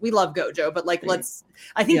issues. We love Gojo, but like,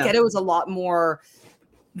 I think Geto is a lot more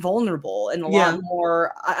vulnerable and a lot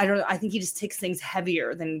more, I think he just takes things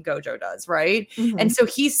heavier than Gojo does, right? And so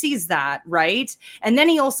he sees that, right? And then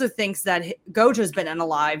he also thinks that Gojo's been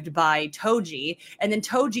unalived by Toji, and then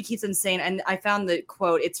Toji keeps on saying, and I found the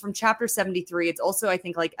quote, it's from chapter 73, it's also I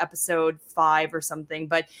think like episode 5 or something,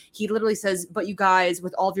 but he literally says, but you guys,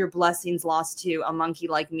 with all of your blessings lost to a monkey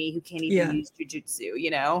like me who can't even use jujutsu,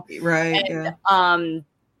 you know? Right. And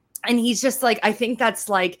he's just like, I think that's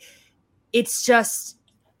like, it's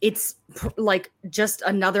like just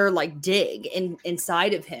another like dig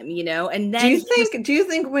inside of him, you know? And then do you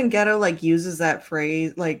think when Geto like uses that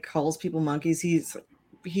phrase, like calls people monkeys,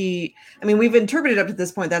 I mean, we've interpreted up to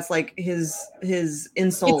this point, that's like his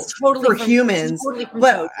insult for humans,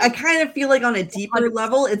 but I kind of feel like on a deeper 100%.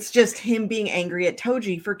 level, it's just him being angry at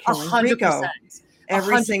Toji for killing 100%. Rico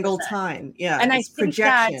every single time. Yeah. And I think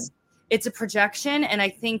projection. it's a projection, and I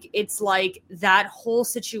think it's like that whole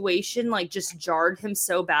situation like just jarred him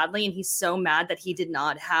so badly, and he's so mad that he did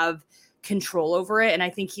not have control over it, and I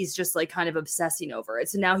think he's just like kind of obsessing over it.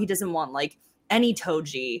 So now he doesn't want like any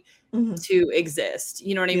Toji to exist.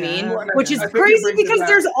 You know what I mean? Well, Which is crazy because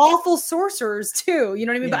there's awful sorcerers too. You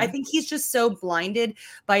know what I mean? Yeah. But I think he's just so blinded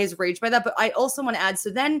by his rage by that. But I also want to add, so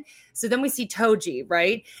then we see Toji,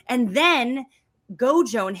 right? And then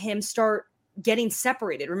Gojo and him start getting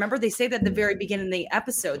separated. Remember, they say that at the very beginning of the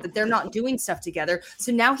episode that they're not doing stuff together.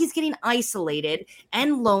 So now he's getting isolated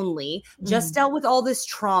and lonely, just dealt with all this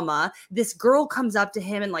trauma. This girl comes up to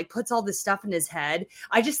him and like puts all this stuff in his head.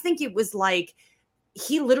 I just think it was like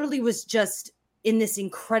he literally was just in this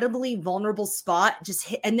incredibly vulnerable spot,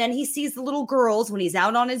 and then he sees the little girls when he's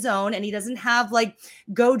out on his own, and he doesn't have like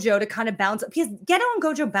Gojo to kind of bounce up, because Geto and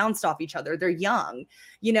Gojo bounced off each other. They're young,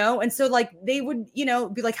 you know, and so like they would, you know,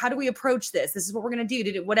 be like, how do we approach this? This is what we're gonna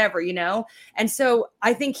do, whatever, you know. And so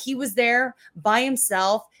I think he was there by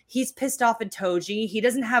himself. He's pissed off at Toji. He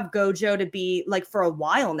doesn't have Gojo to be like for a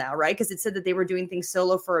while now, right? Because it said that they were doing things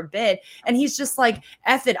solo for a bit. And he's just like,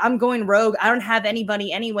 F it, I'm going rogue. I don't have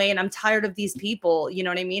anybody anyway. And I'm tired of these people. You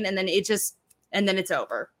know what I mean? And then it's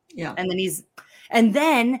over. Yeah. And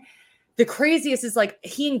then the craziest is like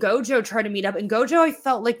he and Gojo try to meet up, and Gojo I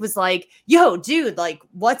felt like was like, yo, dude, like,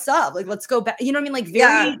 what's up? Like, let's go back. You know what I mean? Like,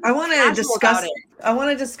 very I want to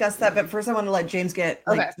discuss that, but first I want to let James get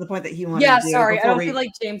like to the point that he wanted to do. Yeah, sorry. I don't feel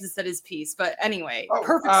like James has said his piece, but anyway,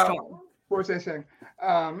 perfect storm. What was I saying?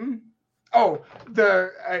 I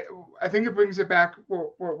think it brings it back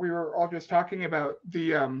what we were all just talking about,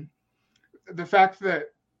 the fact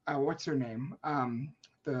that what's her name?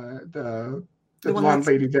 The blonde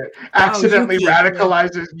lady that accidentally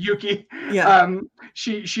radicalizes Yuki. Yeah.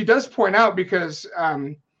 She does point out, because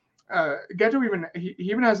Geto he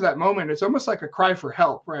even has that moment. It's almost like a cry for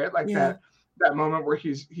help, right? Like that moment where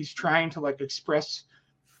he's trying to like express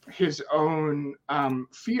his own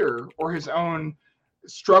fear or his own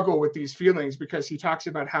struggle with these feelings, because he talks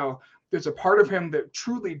about how there's a part of him that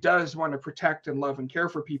truly does want to protect and love and care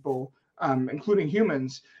for people, including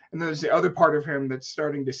humans. And there's the other part of him that's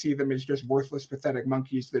starting to see them as just worthless, pathetic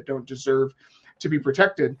monkeys that don't deserve to be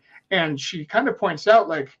protected. And she kind of points out,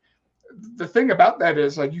 like, the thing about that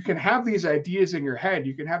is, like, you can have these ideas in your head.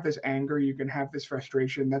 You can have this anger. You can have this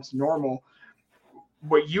frustration. That's normal.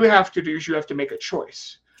 What you have to do is you have to make a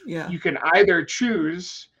choice. Yeah. You can either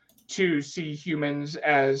choose to see humans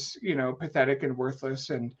as, you know, pathetic and worthless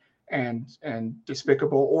and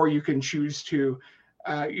despicable, or you can choose to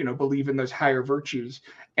believe in those higher virtues.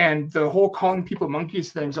 And the whole calling people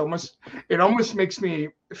monkeys things almost makes me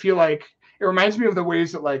feel like, it reminds me of the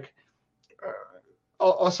ways that like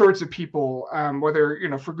all sorts of people, whether, you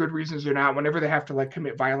know, for good reasons or not, whenever they have to like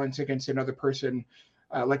commit violence against another person,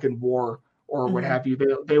 like in war or what have you,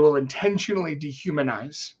 they will intentionally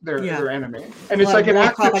dehumanize their enemy. And it's like an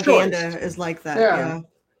active propaganda choice. Is like that. Yeah.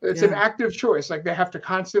 It's an active choice. Like they have to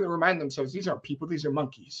constantly remind themselves, these aren't people, these are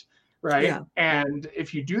monkeys. Right. Yeah. And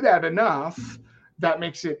if you do that enough, that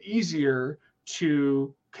makes it easier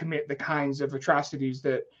to commit the kinds of atrocities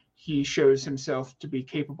that he shows himself to be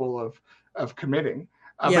capable of committing.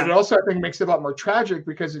 But it also, I think, makes it a lot more tragic,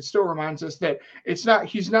 because it still reminds us that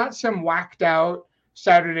he's not some whacked out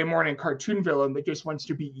Saturday morning cartoon villain that just wants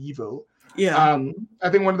to be evil. Yeah. I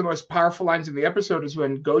think one of the most powerful lines in the episode is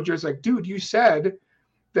when Gojo's like, dude, you said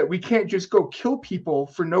that we can't just go kill people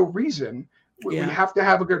for no reason. We have to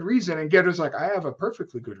have a good reason. And Geto's like, I have a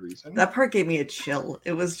perfectly good reason. That part gave me a chill.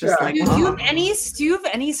 It was just like, do you have any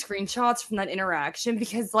screenshots from that interaction?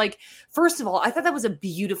 Because, like, first of all, I thought that was a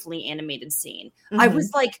beautifully animated scene. I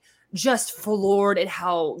was like just floored at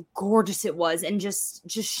how gorgeous it was, and just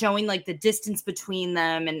showing like the distance between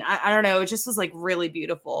them. And I don't know, it just was like really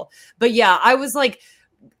beautiful. But yeah, I was like,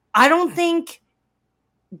 I don't think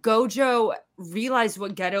Gojo realized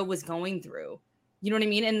what Geto was going through. You know what I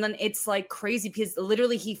mean? And then it's like crazy, because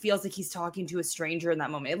literally he feels like he's talking to a stranger in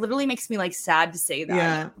that moment. It literally makes me like sad to say that.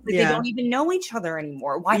 Yeah. Like they don't even know each other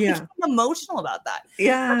anymore. Why are you so emotional about that?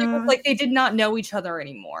 Yeah. It was like they did not know each other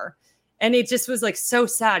anymore. And it just was like so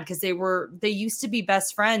sad, because they used to be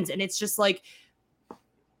best friends. And it's just like,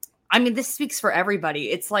 I mean, this speaks for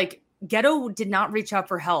everybody. It's like Geto did not reach out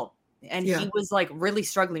for help. And he was like really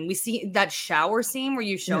struggling. We see that shower scene where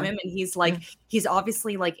you show him, and he's like, he's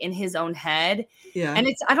obviously like in his own head. Yeah. And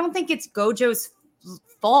I don't think it's Gojo's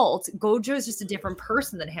fault. Gojo's just a different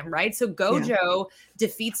person than him, right? So Gojo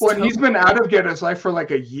defeats. Well, he's been out of Geto's life for like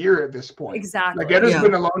a year at this point. Exactly. Like Geto's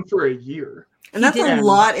been alone for a year. And that's a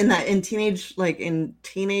lot in teenage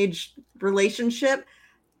relationship.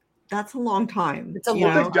 that's a long time. It's a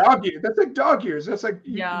That's like dog years. That's like dog years. That's like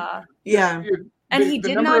yeah. And he the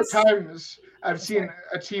did number not of times I've seen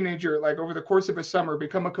a teenager, like over the course of a summer,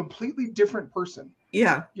 become a completely different person.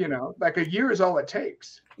 Yeah. You know, like a year is all it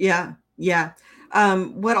takes. Yeah. Yeah.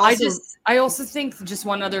 What also I also think just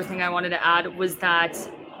one other thing I wanted to add was that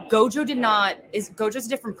Gojo's a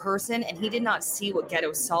different person, and he did not see what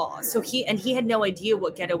Geto saw. So he had no idea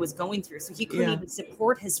what Geto was going through. So he couldn't even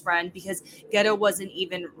support his friend because Geto wasn't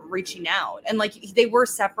even reaching out. And like they were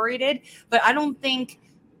separated, but I don't think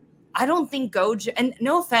Gojo, and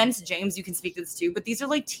no offense, James, you can speak to this too, but these are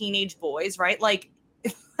like teenage boys, right? Like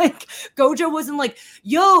Gojo wasn't like,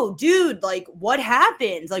 yo, dude, like what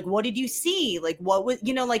happened? Like, what did you see? Like, what was,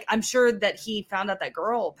 like, I'm sure that he found out that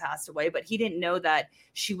girl passed away, but he didn't know that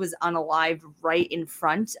she was unalived right in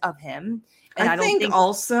front of him. And I think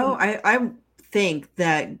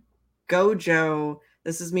that Gojo,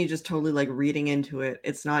 this is me just totally like reading into it.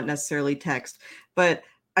 It's not necessarily text, but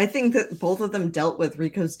I think that both of them dealt with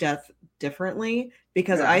Rico's death differently,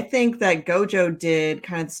 because I think that Gojo did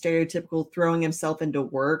kind of the stereotypical throwing himself into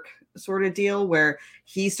work sort of deal, where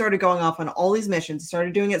he started going off on all these missions,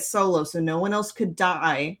 started doing it solo so no one else could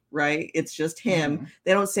die, right? It's just him. Mm-hmm.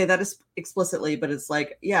 They don't say that explicitly, but it's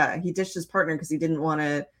like, yeah, he ditched his partner because he didn't want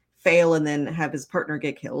to fail and then have his partner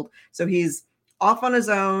get killed. So he's off on his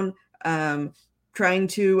own, trying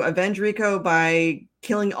to avenge Rico by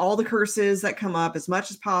killing all the curses that come up as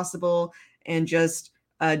much as possible, and just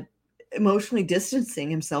emotionally distancing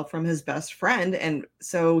himself from his best friend. And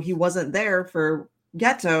so he wasn't there for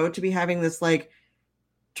Geto to be having this like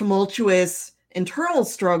tumultuous internal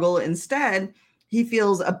struggle. Instead, he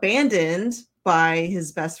feels abandoned by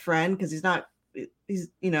his best friend because he's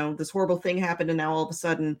this horrible thing happened, and now all of a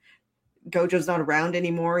sudden Gojo's not around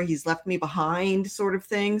anymore. He's left me behind, sort of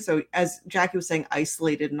thing. So as Jackie was saying,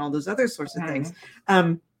 isolated and all those other sorts of things.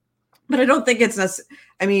 But I don't think it's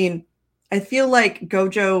I feel like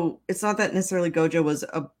Gojo, it's not that necessarily Gojo was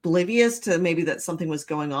oblivious to maybe that something was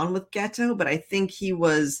going on with Geto, but I think he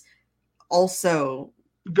was also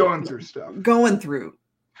going through stuff. To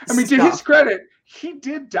his credit, he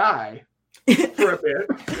did die for a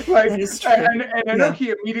bit. Like, that is true. And I know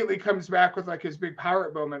he immediately comes back with like his big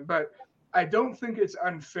power moment, but I don't think it's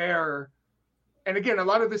unfair. And again, a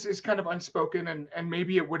lot of this is kind of unspoken, and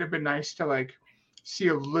maybe it would have been nice to like see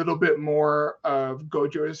a little bit more of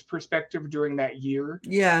Gojo's perspective during that year.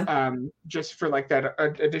 Yeah. Just for like that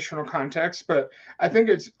additional context. But I think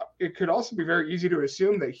it could also be very easy to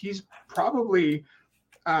assume that he's probably,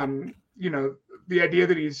 the idea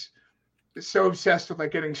that he's so obsessed with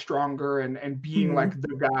like getting stronger and being like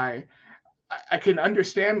the guy. I can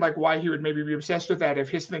understand like why he would maybe be obsessed with that if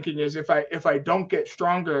his thinking is if I don't get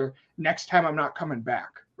stronger, next time I'm not coming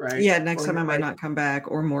back. Right. Yeah, next time I might not come back,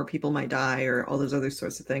 or more people might die, or all those other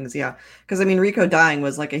sorts of things. Yeah. Because Rico dying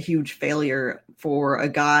was like a huge failure for a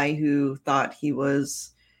guy who thought he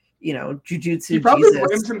was, Jujutsu. He probably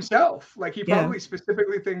blames himself. Like he probably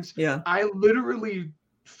specifically thinks, I literally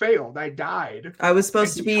failed. I died. I was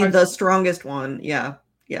supposed to be the strongest one. Yeah.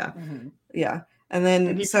 Yeah. Mm-hmm. Yeah. And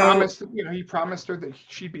then he promised her that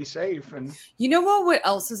she'd be safe. And what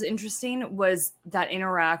else was interesting was that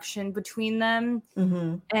interaction between them.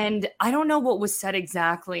 Mm-hmm. And I don't know what was said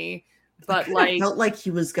exactly, but like felt like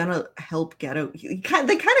he was gonna help Geto. They kind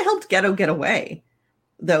of helped Geto get away,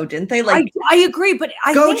 though, didn't they? Like I agree, but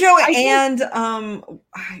Gojo and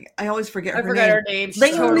I always forget her name.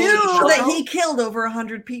 They knew that he killed over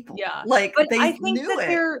 100 people. Yeah, like but they I think knew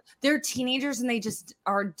that they're teenagers and they just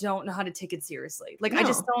don't know how to take it seriously. Like I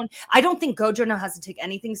don't think Gojo now has to take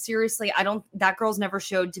anything seriously. That girl's never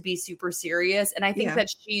showed to be super serious, and I think that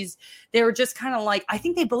they were just kind of like, I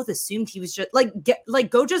think they both assumed he was just like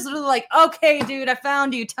Gojo's literally like, okay, dude, I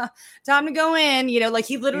found you, time to go in. Like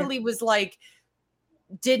he literally was like,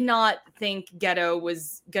 did not think Geto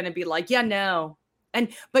was gonna be like, yeah, no.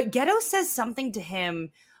 But Geto says something to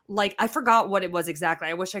him, like, I forgot what it was exactly.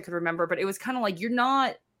 I wish I could remember, but it was kind of like, you're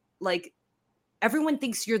not, like, everyone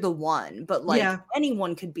thinks you're the one, but like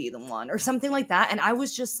anyone could be the one, or something like that. And I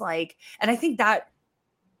was just like, and I think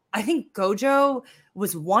Gojo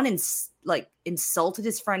was one insulted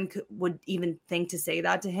his friend would even think to say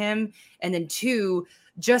that to him, and then two,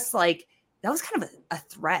 just like, that was kind of a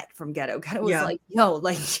threat from Geto. Geto was like, yo,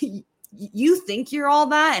 like, you think you're all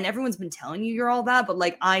that, and everyone's been telling you you're all that, but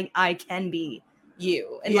like, I can be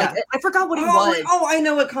you. And like, I forgot what it was. Oh, I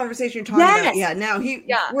know what conversation you're talking about. Yeah, now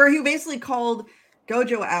where he basically called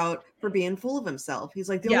Gojo out for being full of himself. He's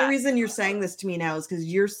like, the only reason you're saying this to me now is because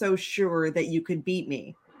you're so sure that you could beat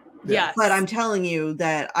me. Yes. But I'm telling you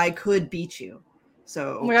that I could beat you.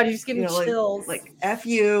 So Oh my god, you just gave me like- chills. Like F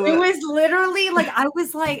you. It was literally like I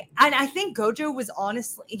was like, and I think Gojo was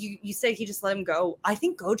honestly. You say he just let him go. I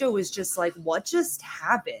think Gojo was just like, what just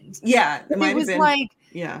happened? Yeah, It was like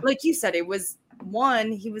yeah, like you said, it was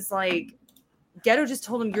one. He was like, Geto just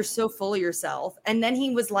told him, "You're so full of yourself," and then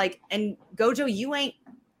he was like, "And Gojo, you ain't."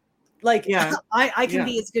 Like, yeah. I can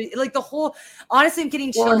be as good. Like the whole, honestly, I'm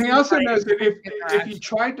getting chills. Well, and he also knows that if interaction. he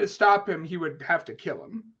tried to stop him, he would have to kill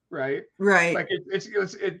him, right? Right. Like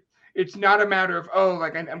it's not a matter of, oh,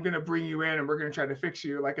 like I'm going to bring you in and we're going to try to fix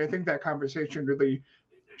you. Like I think that conversation really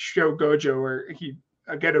showed Gojo where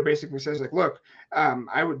Geto basically says like, look,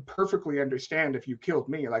 I would perfectly understand if you killed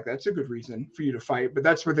me. Like that's a good reason for you to fight, but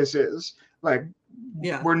that's what this is. Like,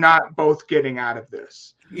 Yeah. we're not both getting out of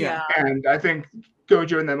this. Yeah. And I think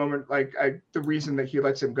Gojo in that moment, like the reason that he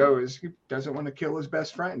lets him go is he doesn't want to kill his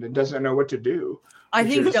best friend and doesn't know what to do. I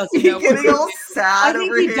think he doesn't He's know. getting all sad I think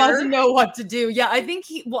over he here. doesn't know what to do. Yeah, I think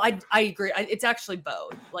he. Well, I agree. It's actually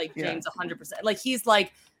both. Like James, 100%. Like he's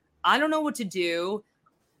like, I don't know what to do.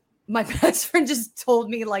 My best friend just told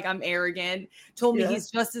me like I'm arrogant. Told me he's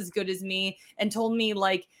just as good as me, and told me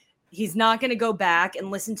like he's not going to go back and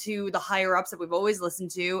listen to the higher ups that we've always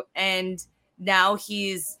listened to. And now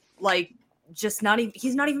he's like. Just not even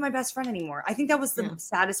he's not even my best friend anymore. I think that was the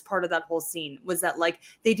saddest part of that whole scene was that like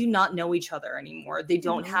they do not know each other anymore. They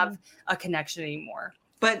don't have a connection anymore.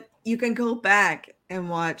 But you can go back and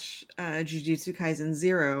watch Jujutsu Kaisen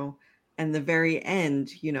 0 and the very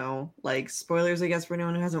end, you know, like spoilers, I guess, for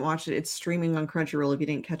anyone who hasn't watched it. It's streaming on Crunchyroll if you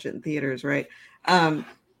didn't catch it in theaters, right?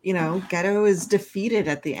 You know, Geto is defeated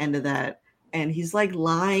at the end of that. And he's like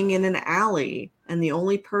lying in an alley, and the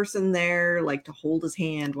only person there like to hold his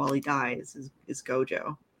hand while he dies is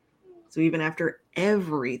Gojo. So even after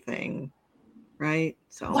everything, right?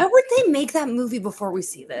 So why would they make that movie before we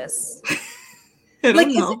see this? I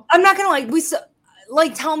don't know. I'm not gonna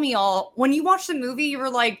like tell me all when you watch the movie, you were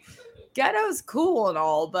like, Ghetto's cool and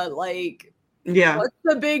all, but like, yeah, what's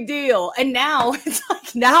the big deal? And now it's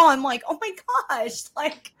like now I'm like, oh my gosh,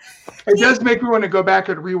 like it does make me want to go back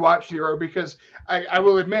and rewatch Zero because I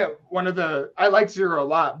will admit I liked Zero a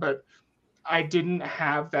lot, but I didn't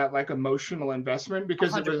have that like emotional investment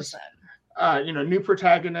because 100%. It was new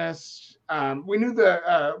protagonists. We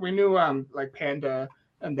knew like Panda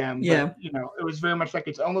and them, but it was very much like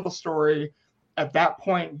its own little story. At that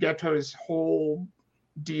point, Geto's whole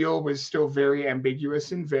deal was still very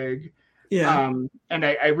ambiguous and vague. Yeah. And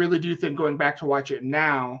I really do think going back to watch it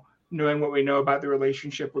now, knowing what we know about the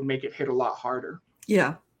relationship would make it hit a lot harder.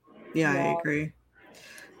 Yeah. Yeah, I agree.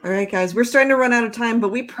 All right, guys, we're starting to run out of time, but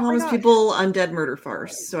we promised people Undead Murder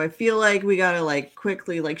Farce. So I feel like we got to like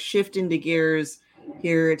quickly like shift into gears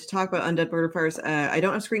here to talk about Undead Murder Farce. I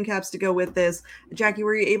don't have screen caps to go with this. Jackie,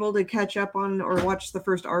 were you able to catch up on or watch the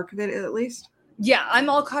first arc of it at least? Yeah, I'm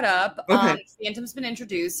all caught up. Okay. Phantom's been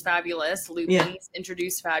introduced, fabulous. Lupin's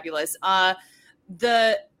introduced, fabulous.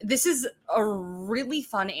 This is a really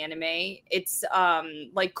fun anime. It's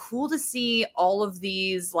like cool to see all of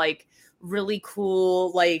these like really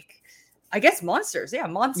cool like I guess monsters. Yeah,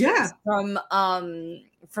 monsters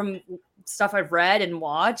from stuff I've read and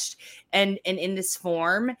watched and in this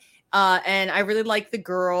form. And I really like the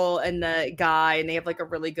girl and the guy, and they have like a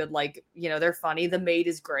really good, like, they're funny. The maid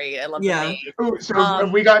is great. I love the maid. Oh, so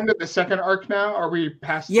have we gotten to the second arc now? Are we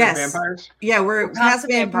past the vampires? Yeah, we're past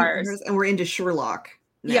vampires, and we're into Sherlock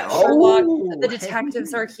now. Yeah, Sherlock. The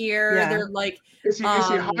detectives are here. Yeah. They're like, is he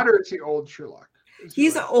hot or is he old Sherlock?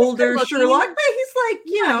 He's an older Sherlock, but he's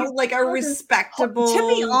like, like a respectable. To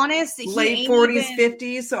be honest, late 40s,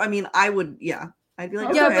 50s. So I mean, I'd be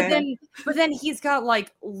like, okay. but then he's got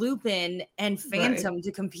like Lupin and Phantom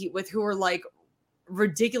to compete with, who are like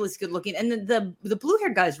ridiculous good looking, and the blue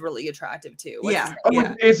haired guy is really attractive too.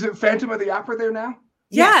 Is it Phantom of the Opera there now?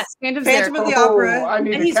 Yes, Phantom of the Opera, and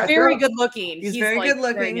he's very good looking. He's very good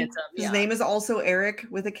looking. His name is also Eric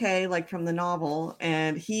with a K, like from the novel,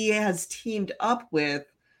 and he has teamed up with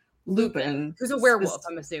Lupin, who's a werewolf.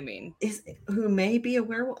 I'm assuming who may be a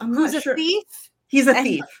werewolf. I'm who's not sure. A thief. He's a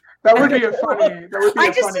thief. That would be a funny.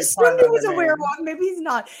 I just assumed he was a werewolf. Maybe he's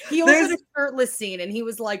not. He also had a shirtless scene, and he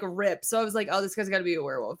was like ripped. So I was like, "Oh, this guy's got to be a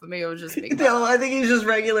werewolf." But maybe it was just me. No, I think he's just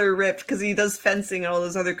regular ripped because he does fencing and all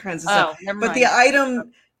those other kinds of stuff. Never mind.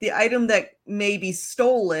 The item that may be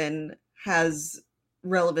stolen has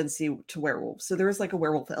relevancy to werewolves. So there is like a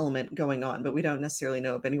werewolf element going on, but we don't necessarily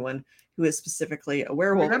know of anyone who is specifically a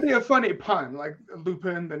werewolf. That'd be a funny pun, like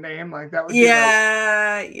Lupin, the name, like that would.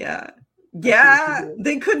 Yeah,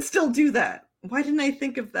 they could still do that. Why didn't I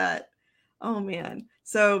think of that? Oh man.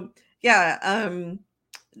 So yeah,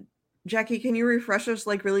 Jackie, can you refresh us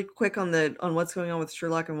like really quick on what's going on with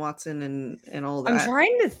Sherlock and Watson and all that? I'm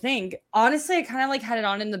trying to think. Honestly, I kind of like had it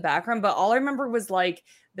on in the background, but all I remember was like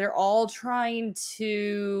they're all trying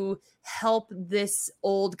to help this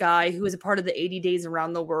old guy who is a part of the 80 Days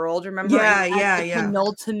Around the World. Remember? Yeah.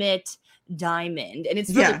 Penultimate diamond, and it's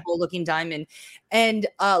a really cool looking diamond. And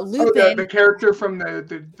Lupin, the character from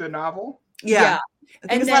the novel. Yeah. I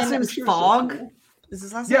think and his then last name is Fogg. Is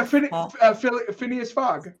his last name? Phineas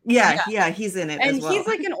Fogg. Yeah, he's in it and as well. he's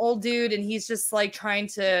like an old dude, and he's just like trying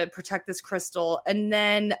to protect this crystal. And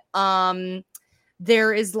then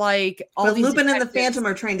there is like all these Lupin detectives. and the Phantom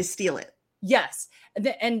are trying to steal it. Yes,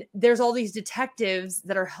 and there's all these detectives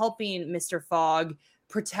that are helping Mr. Fogg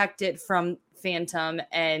protect it from Phantom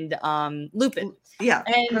and Lupin. Yeah,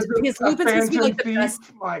 and because Lupin's supposed to be like the best.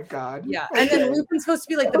 My God. Yeah, and then Lupin's supposed to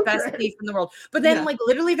be like the best thief in the world. But then like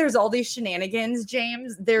literally there's all these shenanigans,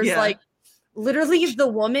 James. There's like literally the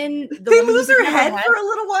woman they lose her head for a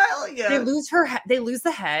little while. Yeah. They lose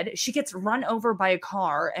the head. She gets run over by a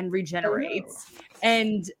car and regenerates.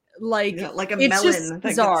 And like a it's melon just that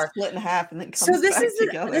bizarre. Gets split in half and then comes so this back is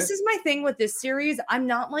together. This is my thing with this series. I'm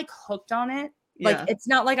not like hooked on it. Like it's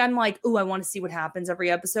not like I'm like, oh, I want to see what happens every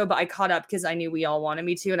episode, but I caught up because I knew we all wanted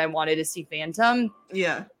me to, and I wanted to see Phantom.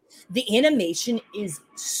 Yeah. The animation is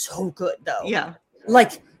so good though. Yeah.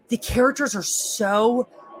 Like the characters are so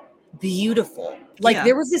beautiful. Like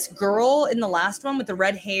there was this girl in the last one with the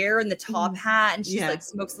red hair and the top hat, and she like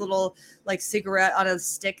smokes a little like cigarette on a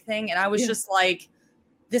stick thing. And I was just like,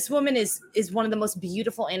 this woman is one of the most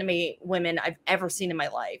beautiful anime women I've ever seen in my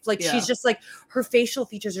life. Like she's just like, her facial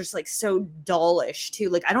features are just like so dullish too.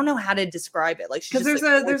 Like I don't know how to describe it. Like because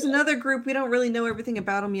there's another group, we don't really know everything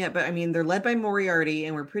about them yet, but I mean they're led by Moriarty,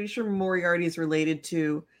 and we're pretty sure Moriarty is related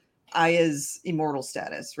to Aya's immortal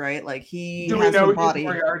status, right? Like he do has we know a body. He's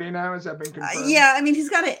Moriarty now? Has that been confirmed? Yeah, I mean he's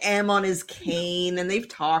got an M on his cane, and they've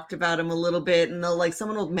talked about him a little bit, and they'll like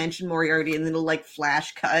someone will mention Moriarty, and then it'll like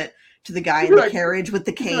flash cut to the guy in the carriage with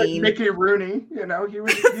the cane. Like Mickey Rooney, you know, he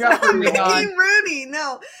was Mickey Rooney,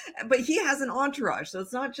 no. But he has an entourage, so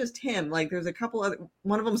it's not just him. Like there's a couple other,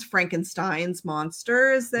 one of them's Frankenstein's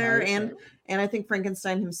monster is there, and I think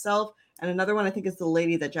Frankenstein himself, and another one I think is the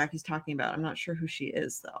lady that Jackie's talking about. I'm not sure who she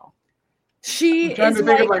is though. She I'm trying is to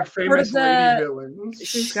think like of famous lady villains.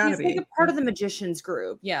 She's like a part of the magician's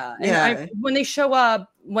group. Yeah. And yeah. When they show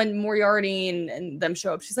up, when Moriarty and them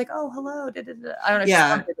show up, she's like, oh, hello. I don't know. Yeah. She's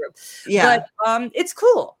part of the group. Yeah. But it's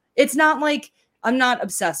cool. It's not like I'm not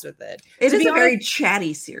obsessed with it. It is a very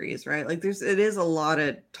chatty series, right? Like it is a lot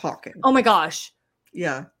of talking. Oh my gosh.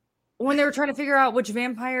 Yeah. When they were trying to figure out which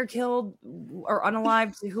vampire killed or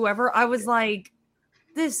unalived whoever, I was like,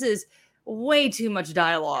 this is way too much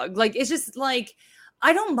dialogue. Like it's just like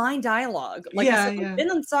I don't mind dialogue. Like I said,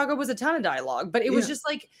 Vinland Saga was a ton of dialogue, but it was just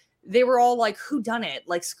like they were all like, who done it?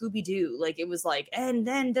 Like Scooby-Doo. Like it was like, and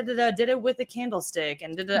then did it with a candlestick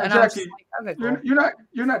and Exactly. and I was just like, okay, cool.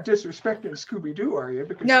 You're not disrespecting Scooby-Doo, are you?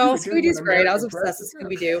 Because no, Scooby-Doo's great. I was obsessed with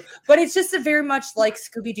Scooby-Doo. But it's just a very much like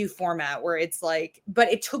Scooby-Doo format where it's like,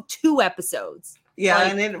 but it took 2 episodes. Yeah,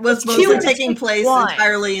 like, and it was mostly taking place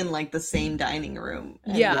entirely in like the same dining room.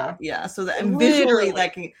 And, yeah. So that and visually,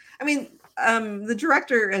 that can. I mean, the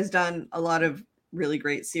director has done a lot of really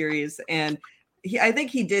great series, and I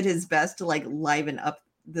think he did his best to like liven up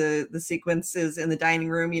the sequences in the dining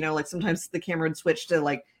room. You know, like sometimes the camera would switch to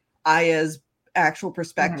like Aya's actual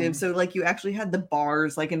perspective, so like you actually had the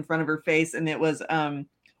bars like in front of her face, and it was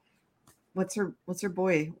what's her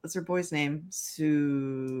boy's name?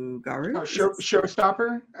 Sugaru? Oh,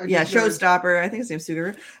 Showstopper? Showstopper. I think his name's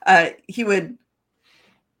Sugaru. He would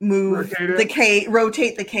move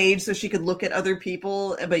rotate the cage so she could look at other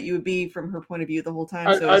people, but you would be from her point of view the whole time.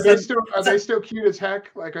 Are they still cute as heck?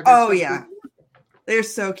 Like they're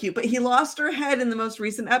so cute. But he lost her head in the most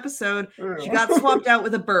recent episode. She got swapped out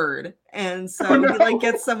with a bird, and so he like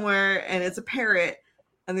gets somewhere and it's a parrot,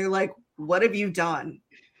 and they're like, "What have you done?"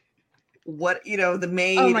 What the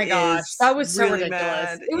maid. Oh my gosh, that was so really ridiculous.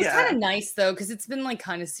 mad. It was kind of nice though, because it's been like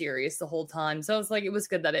kind of serious the whole time. So it was like it was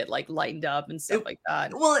good that it like lightened up and stuff like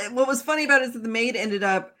that. Well, what was funny about it is that the maid ended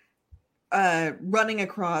up running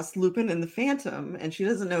across Lupin and the Phantom, and she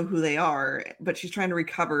doesn't know who they are, but she's trying to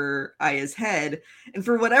recover Aya's head. And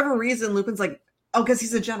for whatever reason, Lupin's like, oh, because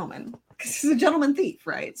he's a gentleman. Because he's a gentleman thief,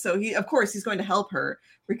 right? So he's going to help her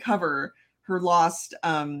recover her lost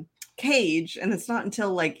cage. And it's not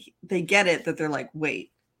until like they get it that they're like,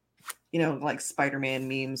 wait, like Spider-Man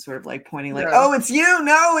memes sort of like pointing like, oh, it's you,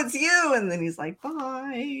 no, it's you. And then he's like,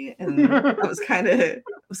 bye. And that was kind of it.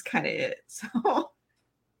 So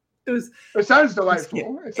it sounds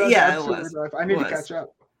delightful. It sounds absolutely delightful. I need to catch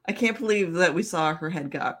up. I can't believe that we saw her head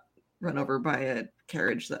got run over by a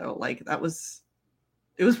carriage, though. Like it was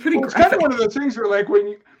pretty Well, it's kind of one of those things where, like,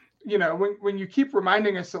 when when you keep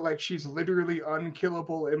reminding us that, like, she's literally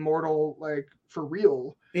unkillable, immortal, like, for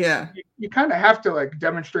real. Yeah. You kind of have to, like,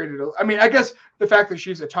 demonstrate it. I mean, I guess the fact that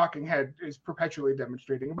she's a talking head is perpetually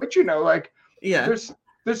demonstrating, but like, yeah,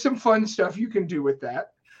 there's some fun stuff you can do with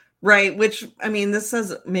that. Right. Which, I mean, this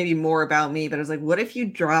says maybe more about me, but I was like, what if you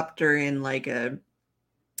dropped her in like an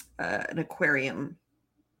aquarium?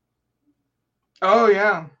 Oh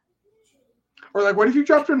yeah. Or like, what if you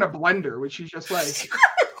dropped her in a blender, which she's just like.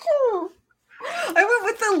 I went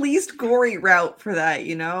with the least gory route for that,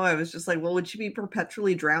 I was just like, well, would she be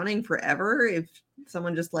perpetually drowning forever if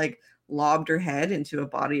someone just like lobbed her head into a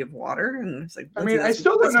body of water? And it's like, I mean, I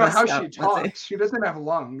still don't know how she talks. She doesn't have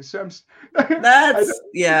lungs. So that's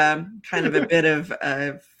kind of a bit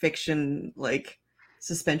of fiction, like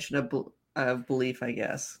suspension of belief, I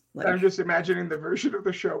guess. Like, I'm just imagining the version of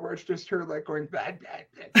the show where it's just her like going bad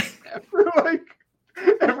for like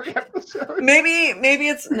every episode. Maybe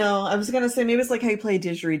it's no. I was gonna say maybe it's like how you play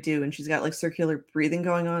didgeridoo, and she's got like circular breathing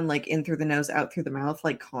going on, like in through the nose, out through the mouth,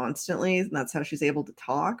 like constantly, and that's how she's able to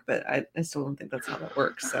talk. But I still don't think that's how that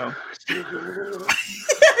works. So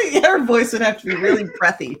yeah, her voice would have to be really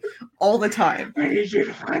breathy all the time. I need you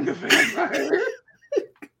to find the vampire.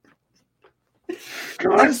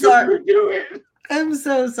 I'm sorry. Do it. I'm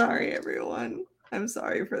so sorry, everyone. I'm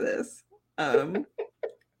sorry for this.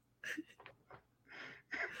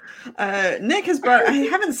 Nick has brought. I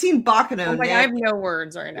haven't seen Bakano. I have no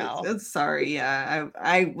words right now. Sorry. Yeah,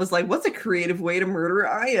 I was like, "What's a creative way to murder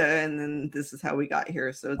Aya?" And then this is how we got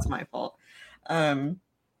here. So it's my fault.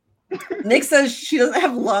 Nick says she doesn't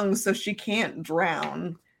have lungs, so she can't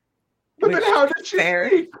drown. But then how did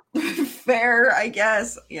she? Fair, I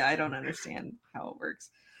guess. Yeah, I don't understand how it works.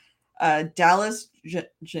 Dallas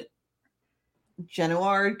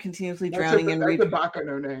Genoard continuously drowning and that's a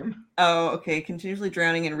Bakano name. Oh, okay. Continuously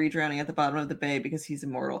drowning and re-drowning at the bottom of the bay because he's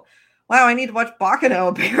immortal. Wow, I need to watch Bakano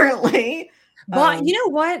apparently. But you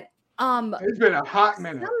know what? It's been a hot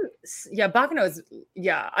minute. Bakano is.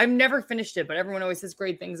 Yeah, I've never finished it, but everyone always says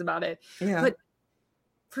great things about it. Yeah. But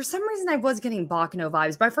for some reason, I was getting Bakano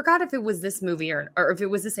vibes, but I forgot if it was this movie or if it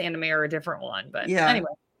was this anime or a different one. But anyway,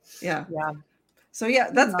 yeah. So yeah,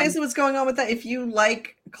 that's basically what's going on with that. If you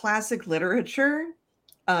like classic literature,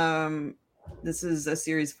 this is a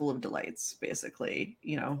series full of delights, basically.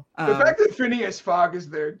 The fact that Phineas Fogg is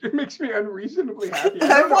there, it makes me unreasonably happy.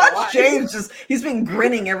 I watched James he's been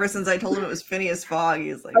grinning ever since I told him it was Phineas Fogg.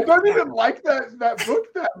 He's like, I don't even like that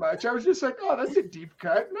book that much. I was just like, oh, that's a deep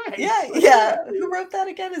cut. Nice. Yeah. Who wrote that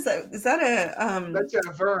again? Is that a That's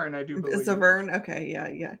a Verne, I do believe. It's a Verne. Okay,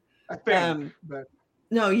 yeah. I think, but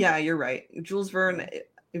no, yeah, you're right. Jules Verne.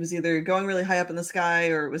 It was either going really high up in the sky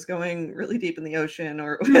or it was going really deep in the ocean,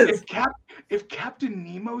 or it was... if Captain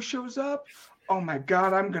Nemo shows up, oh my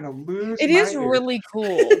god, I'm gonna lose. It is really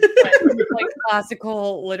cool. like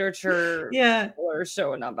classical literature, or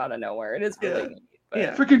showing up out of nowhere. It is really neat.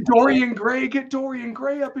 But... Freaking Dorian Gray, get Dorian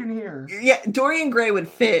Gray up in here. Yeah, Dorian Gray would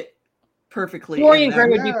fit perfectly. Dorian Gray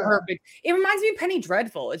would be perfect. It reminds me of Penny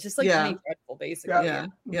Dreadful. It's just like Penny Dreadful, basically.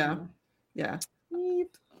 Yeah.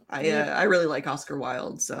 I really like Oscar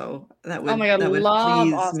Wilde, so that would. Oh my god, that would love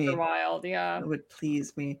please Oscar me. Wilde. Yeah, that would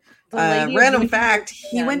please me. Random fact: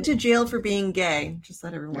 he went to jail for being gay. Just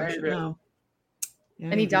let everyone know. Yeah,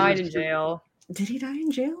 and he died in jail. Did he die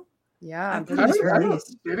in jail? Yeah, did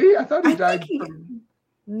he? I thought he died.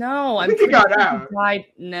 No, I think he got out.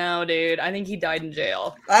 No, dude. I think he died in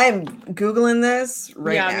jail. I'm Googling this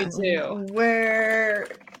right now. Yeah, me too. Where?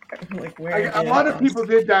 A lot of people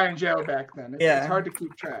did die in jail back then. It's hard to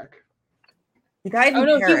keep track. He died in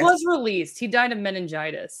Paris. He was released. He died of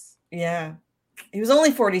meningitis. Yeah. He was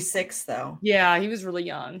only 46, though. Yeah, he was really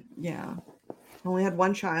young. Yeah. Only had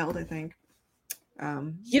one child, I think.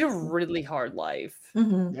 He had a really hard life.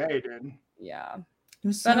 Mm-hmm. Yeah, he did. Yeah. He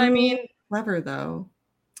was so clever, though.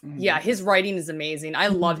 Yeah, his writing is amazing. I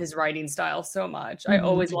love his writing style so much. I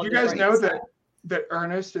always love. Did you guys know that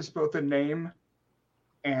Ernest is both a name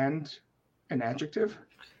and an adjective?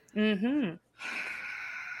 Mm-hmm.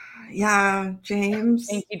 Yeah, James.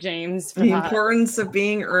 Thank you, James. The importance of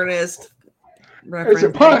being earnest. It's a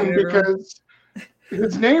pun because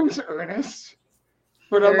his name's Ernest,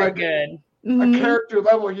 but very on good. A character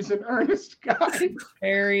level, he's an earnest guy.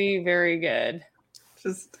 Very, very good.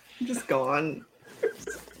 Just gone.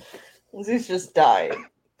 He's just died.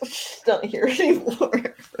 Don't hear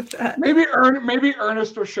anymore for that. Maybe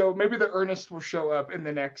Ernest will show. Maybe the Ernest will show up in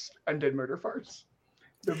the next Undead Murder Farce.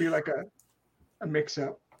 There'll be like a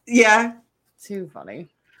mix-up. Yeah. Too funny.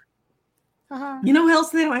 You know what else?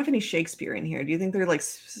 They don't have any Shakespeare in here. Do you think they're like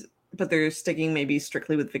but they're sticking maybe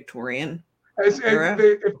strictly with Victorian.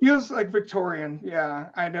 It feels like Victorian. Yeah,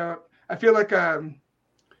 I know. I feel like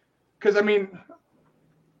because I mean,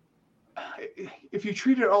 if you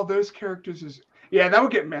treated all those characters as that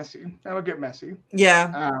would get messy.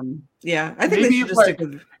 Yeah. Yeah. I think maybe they should just stick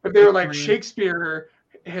with if they were like Shakespeare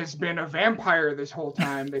has been a vampire this whole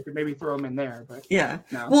time, they could maybe throw him in there. But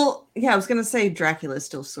no. Well, I was gonna say Dracula is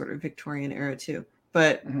still sort of Victorian era too.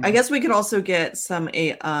 But I guess we could also get some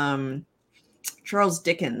Charles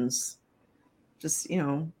Dickens. Just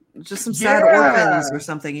some sad orphans or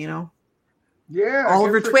something, Yeah.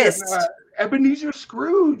 Oliver Twist. Ebenezer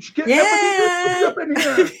Scrooge. Get Ebenezer Scrooge up in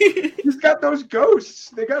here. He's got those ghosts.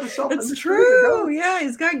 They got to solve. It's true. Yeah,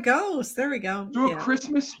 he's got ghosts. There we go. Do a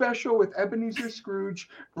Christmas special with Ebenezer Scrooge.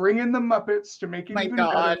 Bring in the Muppets to make it even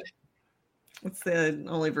better. It's the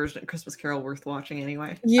only version of Christmas Carol worth watching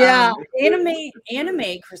anyway. Yeah,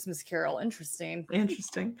 anime Christmas Carol. Interesting.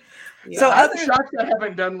 Yeah. So I'm shocked I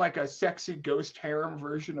haven't done like a sexy ghost harem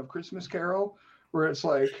version of Christmas Carol where it's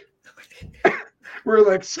like we're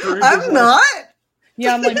like Scrooge. I'm not.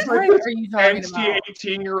 Yeah, I'm like, what are you talking about?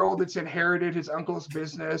 18-year-old that's inherited his uncle's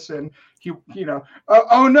business, and he,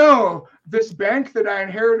 oh no, this bank that I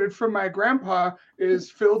inherited from my grandpa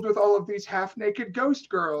is filled with all of these half-naked ghost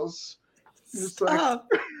girls. Just like,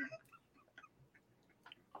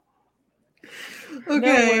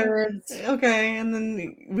 okay, and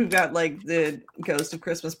then we've got like the Ghost of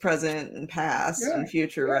Christmas Present and Past and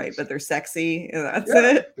Future, right? But they're sexy. That's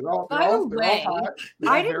it. By the way,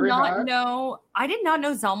 I did not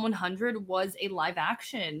know Zom 100 was a live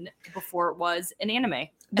action before it was an anime.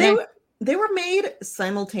 They were made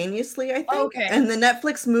simultaneously, I think. Okay. And the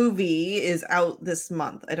Netflix movie is out this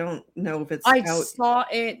month. I don't know if it's out. I saw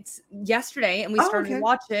it yesterday and we started to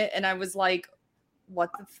watch it and I was like,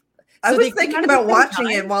 what the I was thinking about watching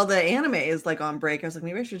it while the anime is like on break. I was like,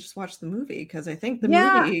 maybe I should just watch the movie because I think the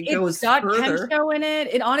movie goes further. Kensho in it.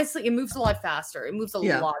 It honestly, it moves a lot faster. It moves a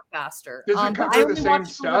lot faster. Does it cover the same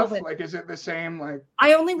stuff? Like, is it the same? Like,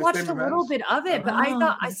 I only watched a little bit of it, but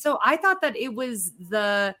I thought that it was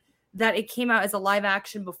that it came out as a live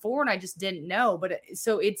action before, and I just didn't know. But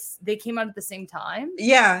they came out at the same time.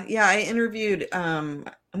 Yeah. I interviewed. I'm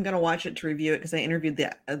gonna watch it to review it because I interviewed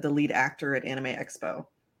the lead actor at Anime Expo.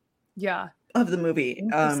 Yeah, of the movie.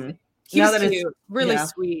 He's cute, really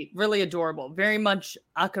sweet, really adorable, very much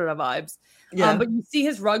Akira vibes. Yeah, but you see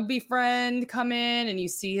his rugby friend come in, and you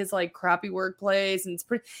see his like crappy workplace, and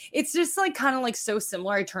it's just like kind of like so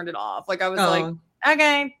similar. I turned it off. Like I was like,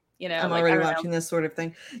 okay, I'm already watching this sort of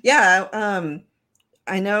thing. Yeah,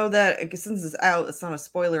 I know that since it's out, it's not a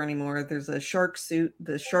spoiler anymore. There's a shark suit,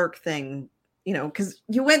 the shark thing, because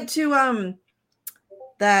you went to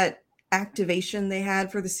that activation they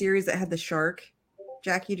had for the series that had the shark.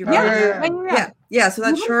 Jackie, do you remember? Yeah. So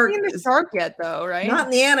that shark seen the shark yet, though, right? Not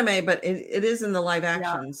in the anime, but it is in the live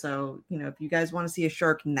action. Yeah. So if you guys want to see a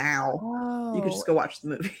shark now, you could just go watch the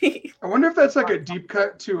movie. I wonder if that's like a deep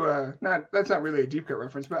cut to that's not really a deep cut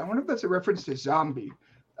reference, but I wonder if that's a reference to Zombie,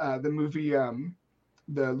 the movie,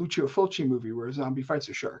 the Lucio Fulci movie where a zombie fights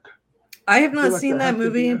a shark. I have not seen that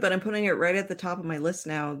movie, but I'm putting it right at the top of my list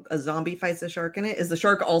now. A zombie fights a shark in it. Is the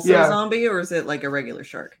shark also a zombie, or is it like a regular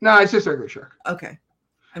shark? No, it's just a regular shark. Okay.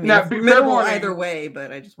 I mean, it's formidable either way,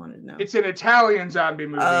 but I just wanted to know. It's an Italian zombie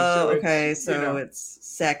movie. Oh, okay. So it's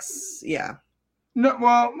sex. Yeah. No,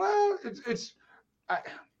 well, it's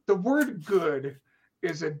the word "good"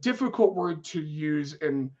 is a difficult word to use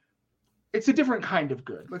in. It's a different kind of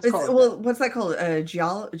good. Let's call it. Well, what's that called?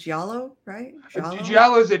 Giallo, right?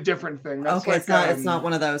 Giallo is a different thing. That's okay, it's not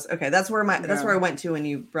one of those. Okay, that's where I went to when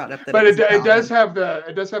you brought up that. But it does have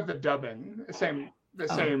the dubbing, the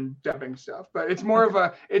same dubbing stuff. But it's more of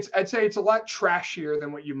I'd say it's a lot trashier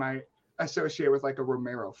than what you might associate with like a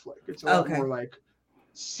Romero flick. It's a lot more like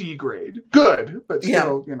C grade, good, but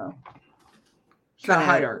still, it's not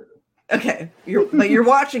high art. Okay, you're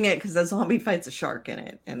watching it because the zombie fights a shark in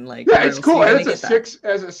it, and like it's cool. It's a sick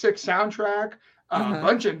soundtrack. A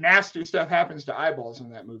bunch of nasty stuff happens to eyeballs in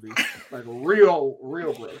that movie, like real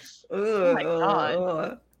gross. Oh my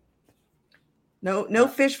god! No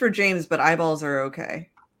fish for James, but eyeballs are okay.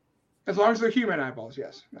 As long as they're human eyeballs,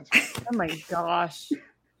 yes. That's fine. Oh my gosh!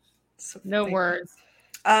 No words.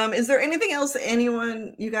 Is there anything else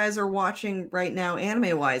you guys are watching right now,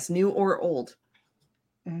 anime wise, new or old?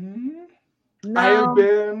 No. I have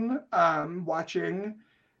been watching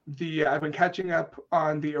I've been catching up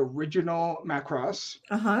on the original Macross.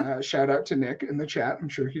 Shout out to Nick in the chat. I'm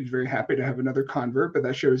sure he's very happy to have another convert, but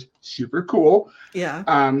that show's super cool. Yeah.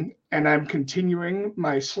 And I'm continuing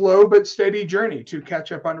my slow but steady journey to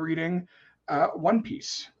catch up on reading One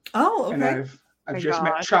Piece. Oh, okay. And I've My just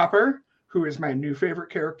met gosh. Chopper, who is my new favorite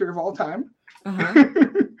character of all time. Uh-huh.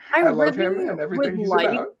 I love really him and everything would he's like-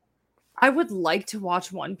 about. I would like to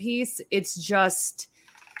watch One Piece. It's just,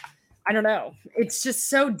 I don't know. It's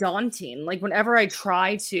just so daunting. Like whenever I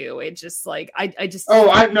try to, it just like I just.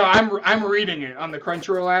 Oh, I'm reading it on the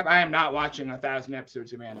Crunchyroll app. I am not watching 1,000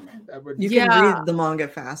 episodes of anime. That would You can read the manga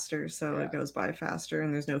faster, so it goes by faster,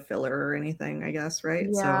 and there's no filler or anything, I guess, right?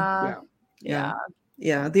 Yeah. So Yeah.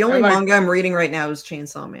 yeah. The only manga I'm reading right now is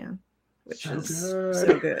Chainsaw Man, which is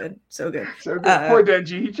so good. So good. Poor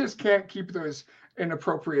Denji. He just can't keep those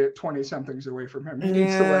inappropriate 20-somethings away from him. He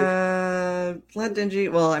needs to let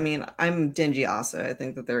Denji. Well, I mean, I'm Denji Asa. I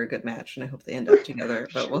think that they're a good match, and I hope they end up together.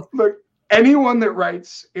 But look, anyone that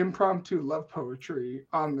writes impromptu love poetry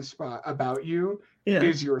on the spot about you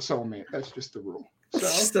is your soulmate. That's just the rule.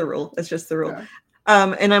 It's just the rule.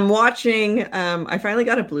 Yeah. And I'm watching. I finally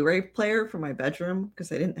got a Blu-ray player for my bedroom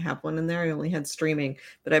because I didn't have one in there. I only had streaming,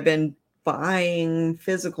 but I've been buying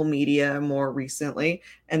physical media more recently,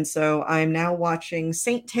 and so I'm now watching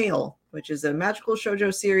Saint Tail, which is a magical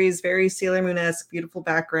shoujo series, very Sailor Moon-esque, beautiful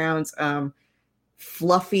backgrounds,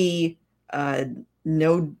 fluffy,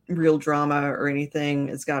 no real drama or anything.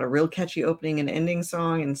 It's got a real catchy opening and ending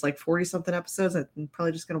song, and it's like 40-something episodes. I'm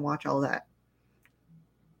probably just gonna watch all of that.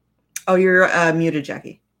 Oh, you're muted,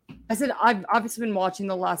 Jackie. I said I've obviously been watching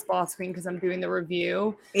The Last Boss Queen because I'm doing the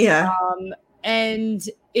review. Yeah. And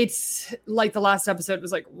it's like the last episode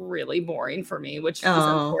was like really boring for me, which is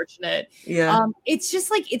unfortunate. Yeah. It's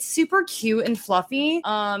just like it's super cute and fluffy.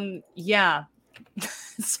 Yeah.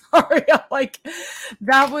 Sorry,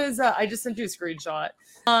 that was I just sent you a screenshot.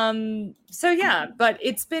 So yeah, but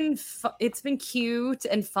it's been cute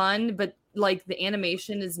and fun, but like the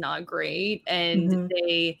animation is not great, and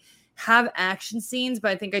they have action scenes,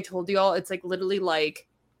 but I think I told you all it's like literally like.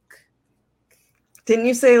 Didn't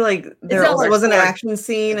you say like there also was an action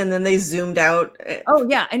scene and then they zoomed out? Oh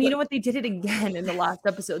yeah, and you know what? They did it again in the last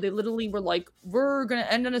episode. They literally were like, "We're gonna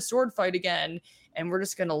end in a sword fight again, and we're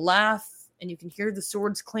just gonna laugh, and you can hear the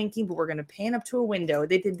swords clinking, but we're gonna pan up to a window."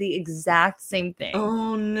 They did the exact same thing.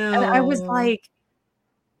 Oh no! And I was like,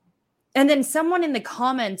 and then someone in the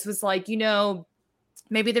comments was like, you know,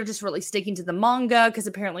 maybe they're just really sticking to the manga because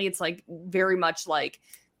apparently it's like very much like.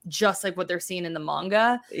 Just like what they're seeing in the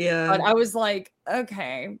manga. Yeah. But I was like,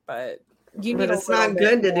 okay, but you need it's not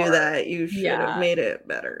good to do that. You should have made it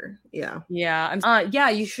better. Yeah. Yeah. Yeah,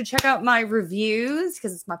 you should check out my reviews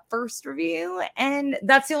because it's my first review. And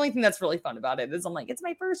that's the only thing that's really fun about it is I'm like, it's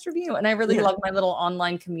my first review. And I really love my little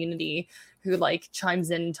online community who like chimes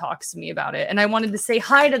in and talks to me about it. And I wanted to say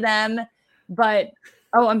hi to them, but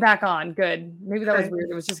I'm back on. Good. Maybe that was weird.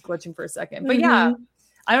 It was just glitching for a second. But yeah.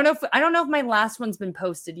 I don't know if my last one's been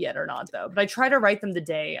posted yet or not though, but I try to write them the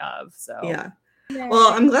day of. So yeah.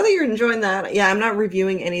 Well, I'm glad that you're enjoying that. Yeah, I'm not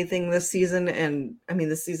reviewing anything this season, and I mean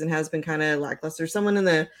this season has been kind of lackluster. Someone in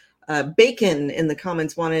the Bacon in the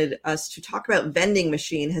comments wanted us to talk about Vending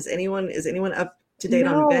Machine. Is anyone up to date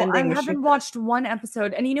on Vending Machine? I haven't watched one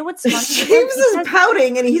episode, and you know what's funny? James is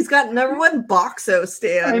pouting, and he's got #1 Boxo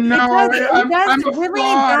stand. I know. It does really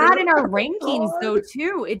bad in our rankings, though.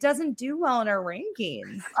 Too, it doesn't do well in our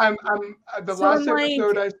rankings. The last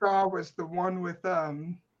episode I saw was the one with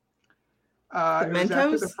Mentos? It was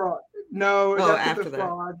after the fraud. No, it was after the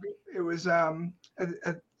fraud. It was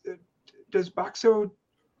does Boxo?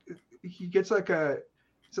 He gets like a.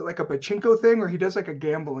 Is it like a pachinko thing, or he does like a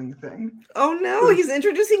gambling thing? Oh no, he's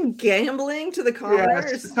introducing gambling to the commerce.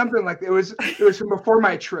 Yeah, something like that. It was from before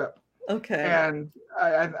my trip. Okay. And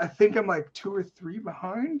I think I'm like 2 or 3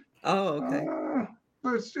 behind. Oh, okay.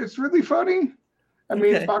 But it's really funny. I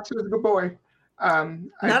mean, Boxer is a good boy.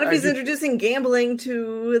 Not if he's introducing gambling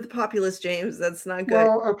to the populace, James. That's not good.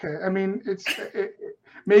 Well, okay. I mean,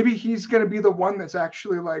 maybe he's going to be the one that's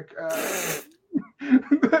actually like,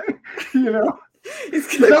 you know. He's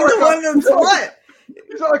gonna be the one that's what?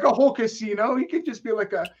 He's not like a whole casino. He could just be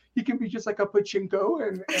like he can be just like a pachinko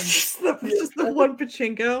and just the one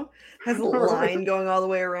pachinko has a line going all the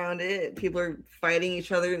way around it. People are fighting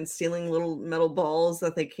each other and stealing little metal balls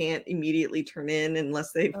that they can't immediately turn in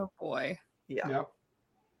unless they. Oh boy. Yeah. Yep.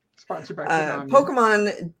 Sponsored by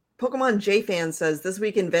Pokemon J Fan says this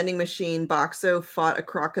week in Vending Machine, Boxo fought a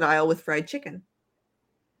crocodile with fried chicken.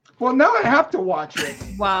 Well, now I have to watch it.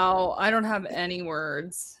 Wow, I don't have any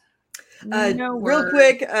words. Real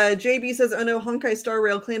quick, JB says, "Oh no, Honkai Star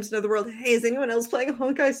Rail claims another world." Hey, is anyone else playing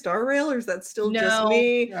Honkai Star Rail, or is that still just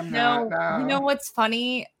me? No. You know what's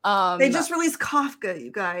funny? They just released Kafka,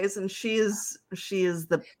 you guys, and she is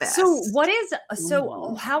the best.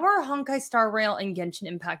 So how are Honkai Star Rail and Genshin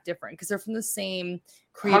Impact different? Because they're from the same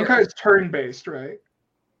creator. Honkai is turn-based, right?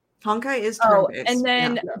 Honkai is Oh, turn-based. and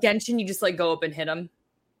then Yeah. Genshin, you just like go up and hit them.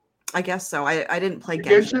 I guess so. I didn't play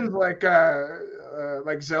Genshin. Genshin's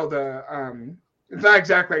like Zelda. It's not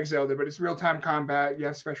exactly like Zelda, but it's real-time combat. You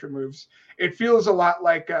have special moves. It feels a lot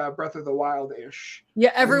like Breath of the Wild-ish.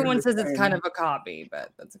 Yeah, everyone says it's kind of a copy,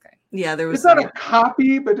 but that's okay. Yeah, there was. It's not a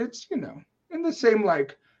copy, but it's in the same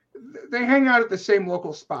like they hang out at the same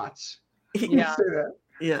local spots. Yeah. Say that.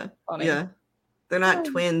 Yeah. Funny. Yeah. They're not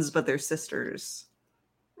twins, but they're sisters.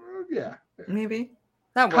 Yeah. Maybe.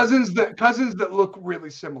 That Cousins that look really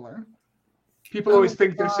similar. People always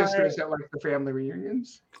think they're sisters at like the family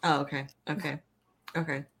reunions. Oh, okay.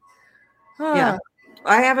 Yeah.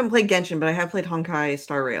 I haven't played Genshin, but I have played Honkai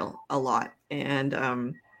Star Rail a lot.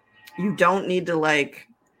 And you don't need to like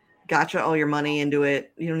gacha all your money into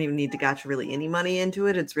it. You don't even need to gacha really any money into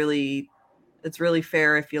it. It's really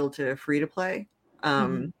fair, I feel, to free to play.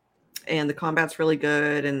 And the combat's really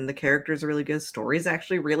good, and the characters are really good. Story's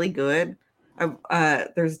actually really good.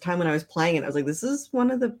 There's a time when I was playing it, I was like, this is one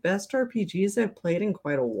of the best RPGs I've played in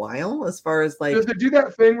quite a while, as far as like. Does it do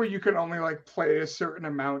that thing where you can only like play a certain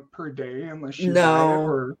amount per day unless you buy it?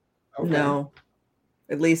 Or no.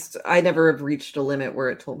 At least I never have reached a limit where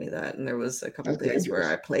it told me that, and there was a couple days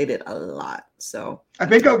where I played it a lot. So I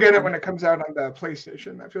think I'll get it when it comes out on the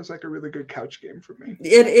PlayStation. That feels like a really good couch game for me.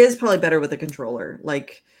 It is probably better with a controller,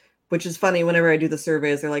 like, which is funny. Whenever I do the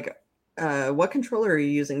surveys, they're like, what controller are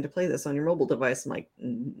you using to play this on your mobile device? I'm like,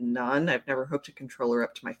 none. I've never hooked a controller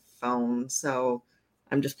up to my phone, so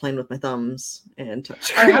I'm just playing with my thumbs and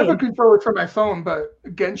touch. I have a controller for my phone, but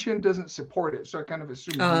Genshin doesn't support it, so I kind of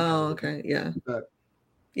assume. Oh, okay, yeah. But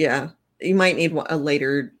yeah, you might need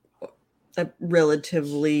a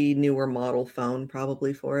relatively newer model phone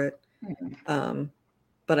probably for it.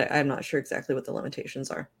 But I'm not sure exactly what the limitations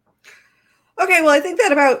are. Okay, well, I think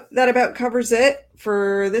that about covers it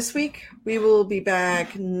for this week. We will be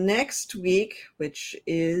back next week, which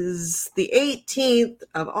is the 18th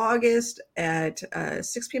of August at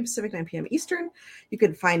 6 p.m. Pacific, 9 p.m. Eastern. You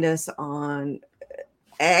can find us on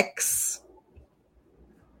X,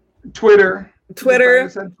 Twitter.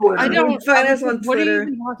 I don't find us on Twitter. What are you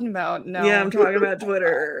even talking about? No. Yeah, I'm talking about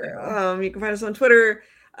Twitter. You can find us on Twitter.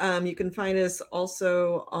 You can find us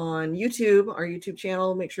also on YouTube, our YouTube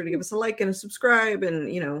channel. Make sure to give us a like and a subscribe,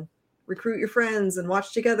 and recruit your friends and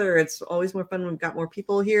watch together. It's always more fun when we've got more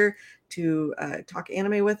people here to talk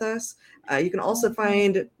anime with us. You can also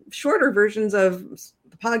find shorter versions of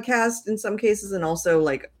the podcast in some cases, and also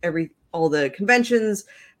like all the conventions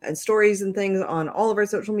and stories and things on all of our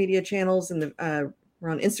social media channels. And we're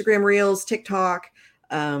on Instagram Reels, TikTok,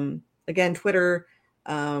 again, Twitter.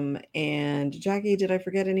 And Jackie, did I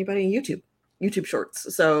forget anybody? YouTube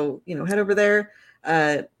Shorts. So, head over there.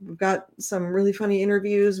 We've got some really funny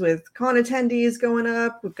interviews with con attendees going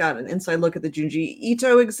up. We've got an inside look at the Junji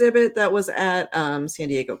Ito exhibit that was at San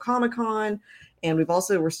Diego Comic-Con. And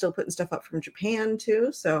we're still putting stuff up from Japan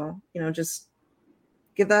too. So, just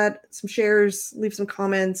give that some shares, leave some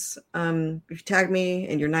comments. If you tag me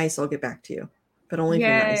and you're nice, I'll get back to you. But only if you're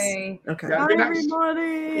nice. Okay. Bye,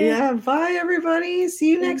 everybody. Yeah, bye, everybody. See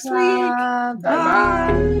you next week.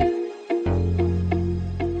 Bye.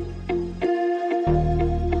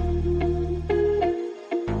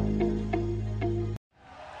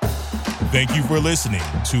 Thank you for listening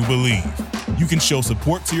to Believe. You can show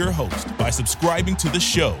support to your host by subscribing to the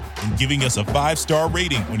show and giving us a 5-star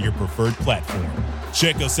rating on your preferred platform.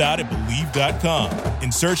 Check us out at Believe.com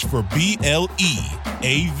and search for BLEAV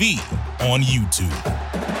on YouTube.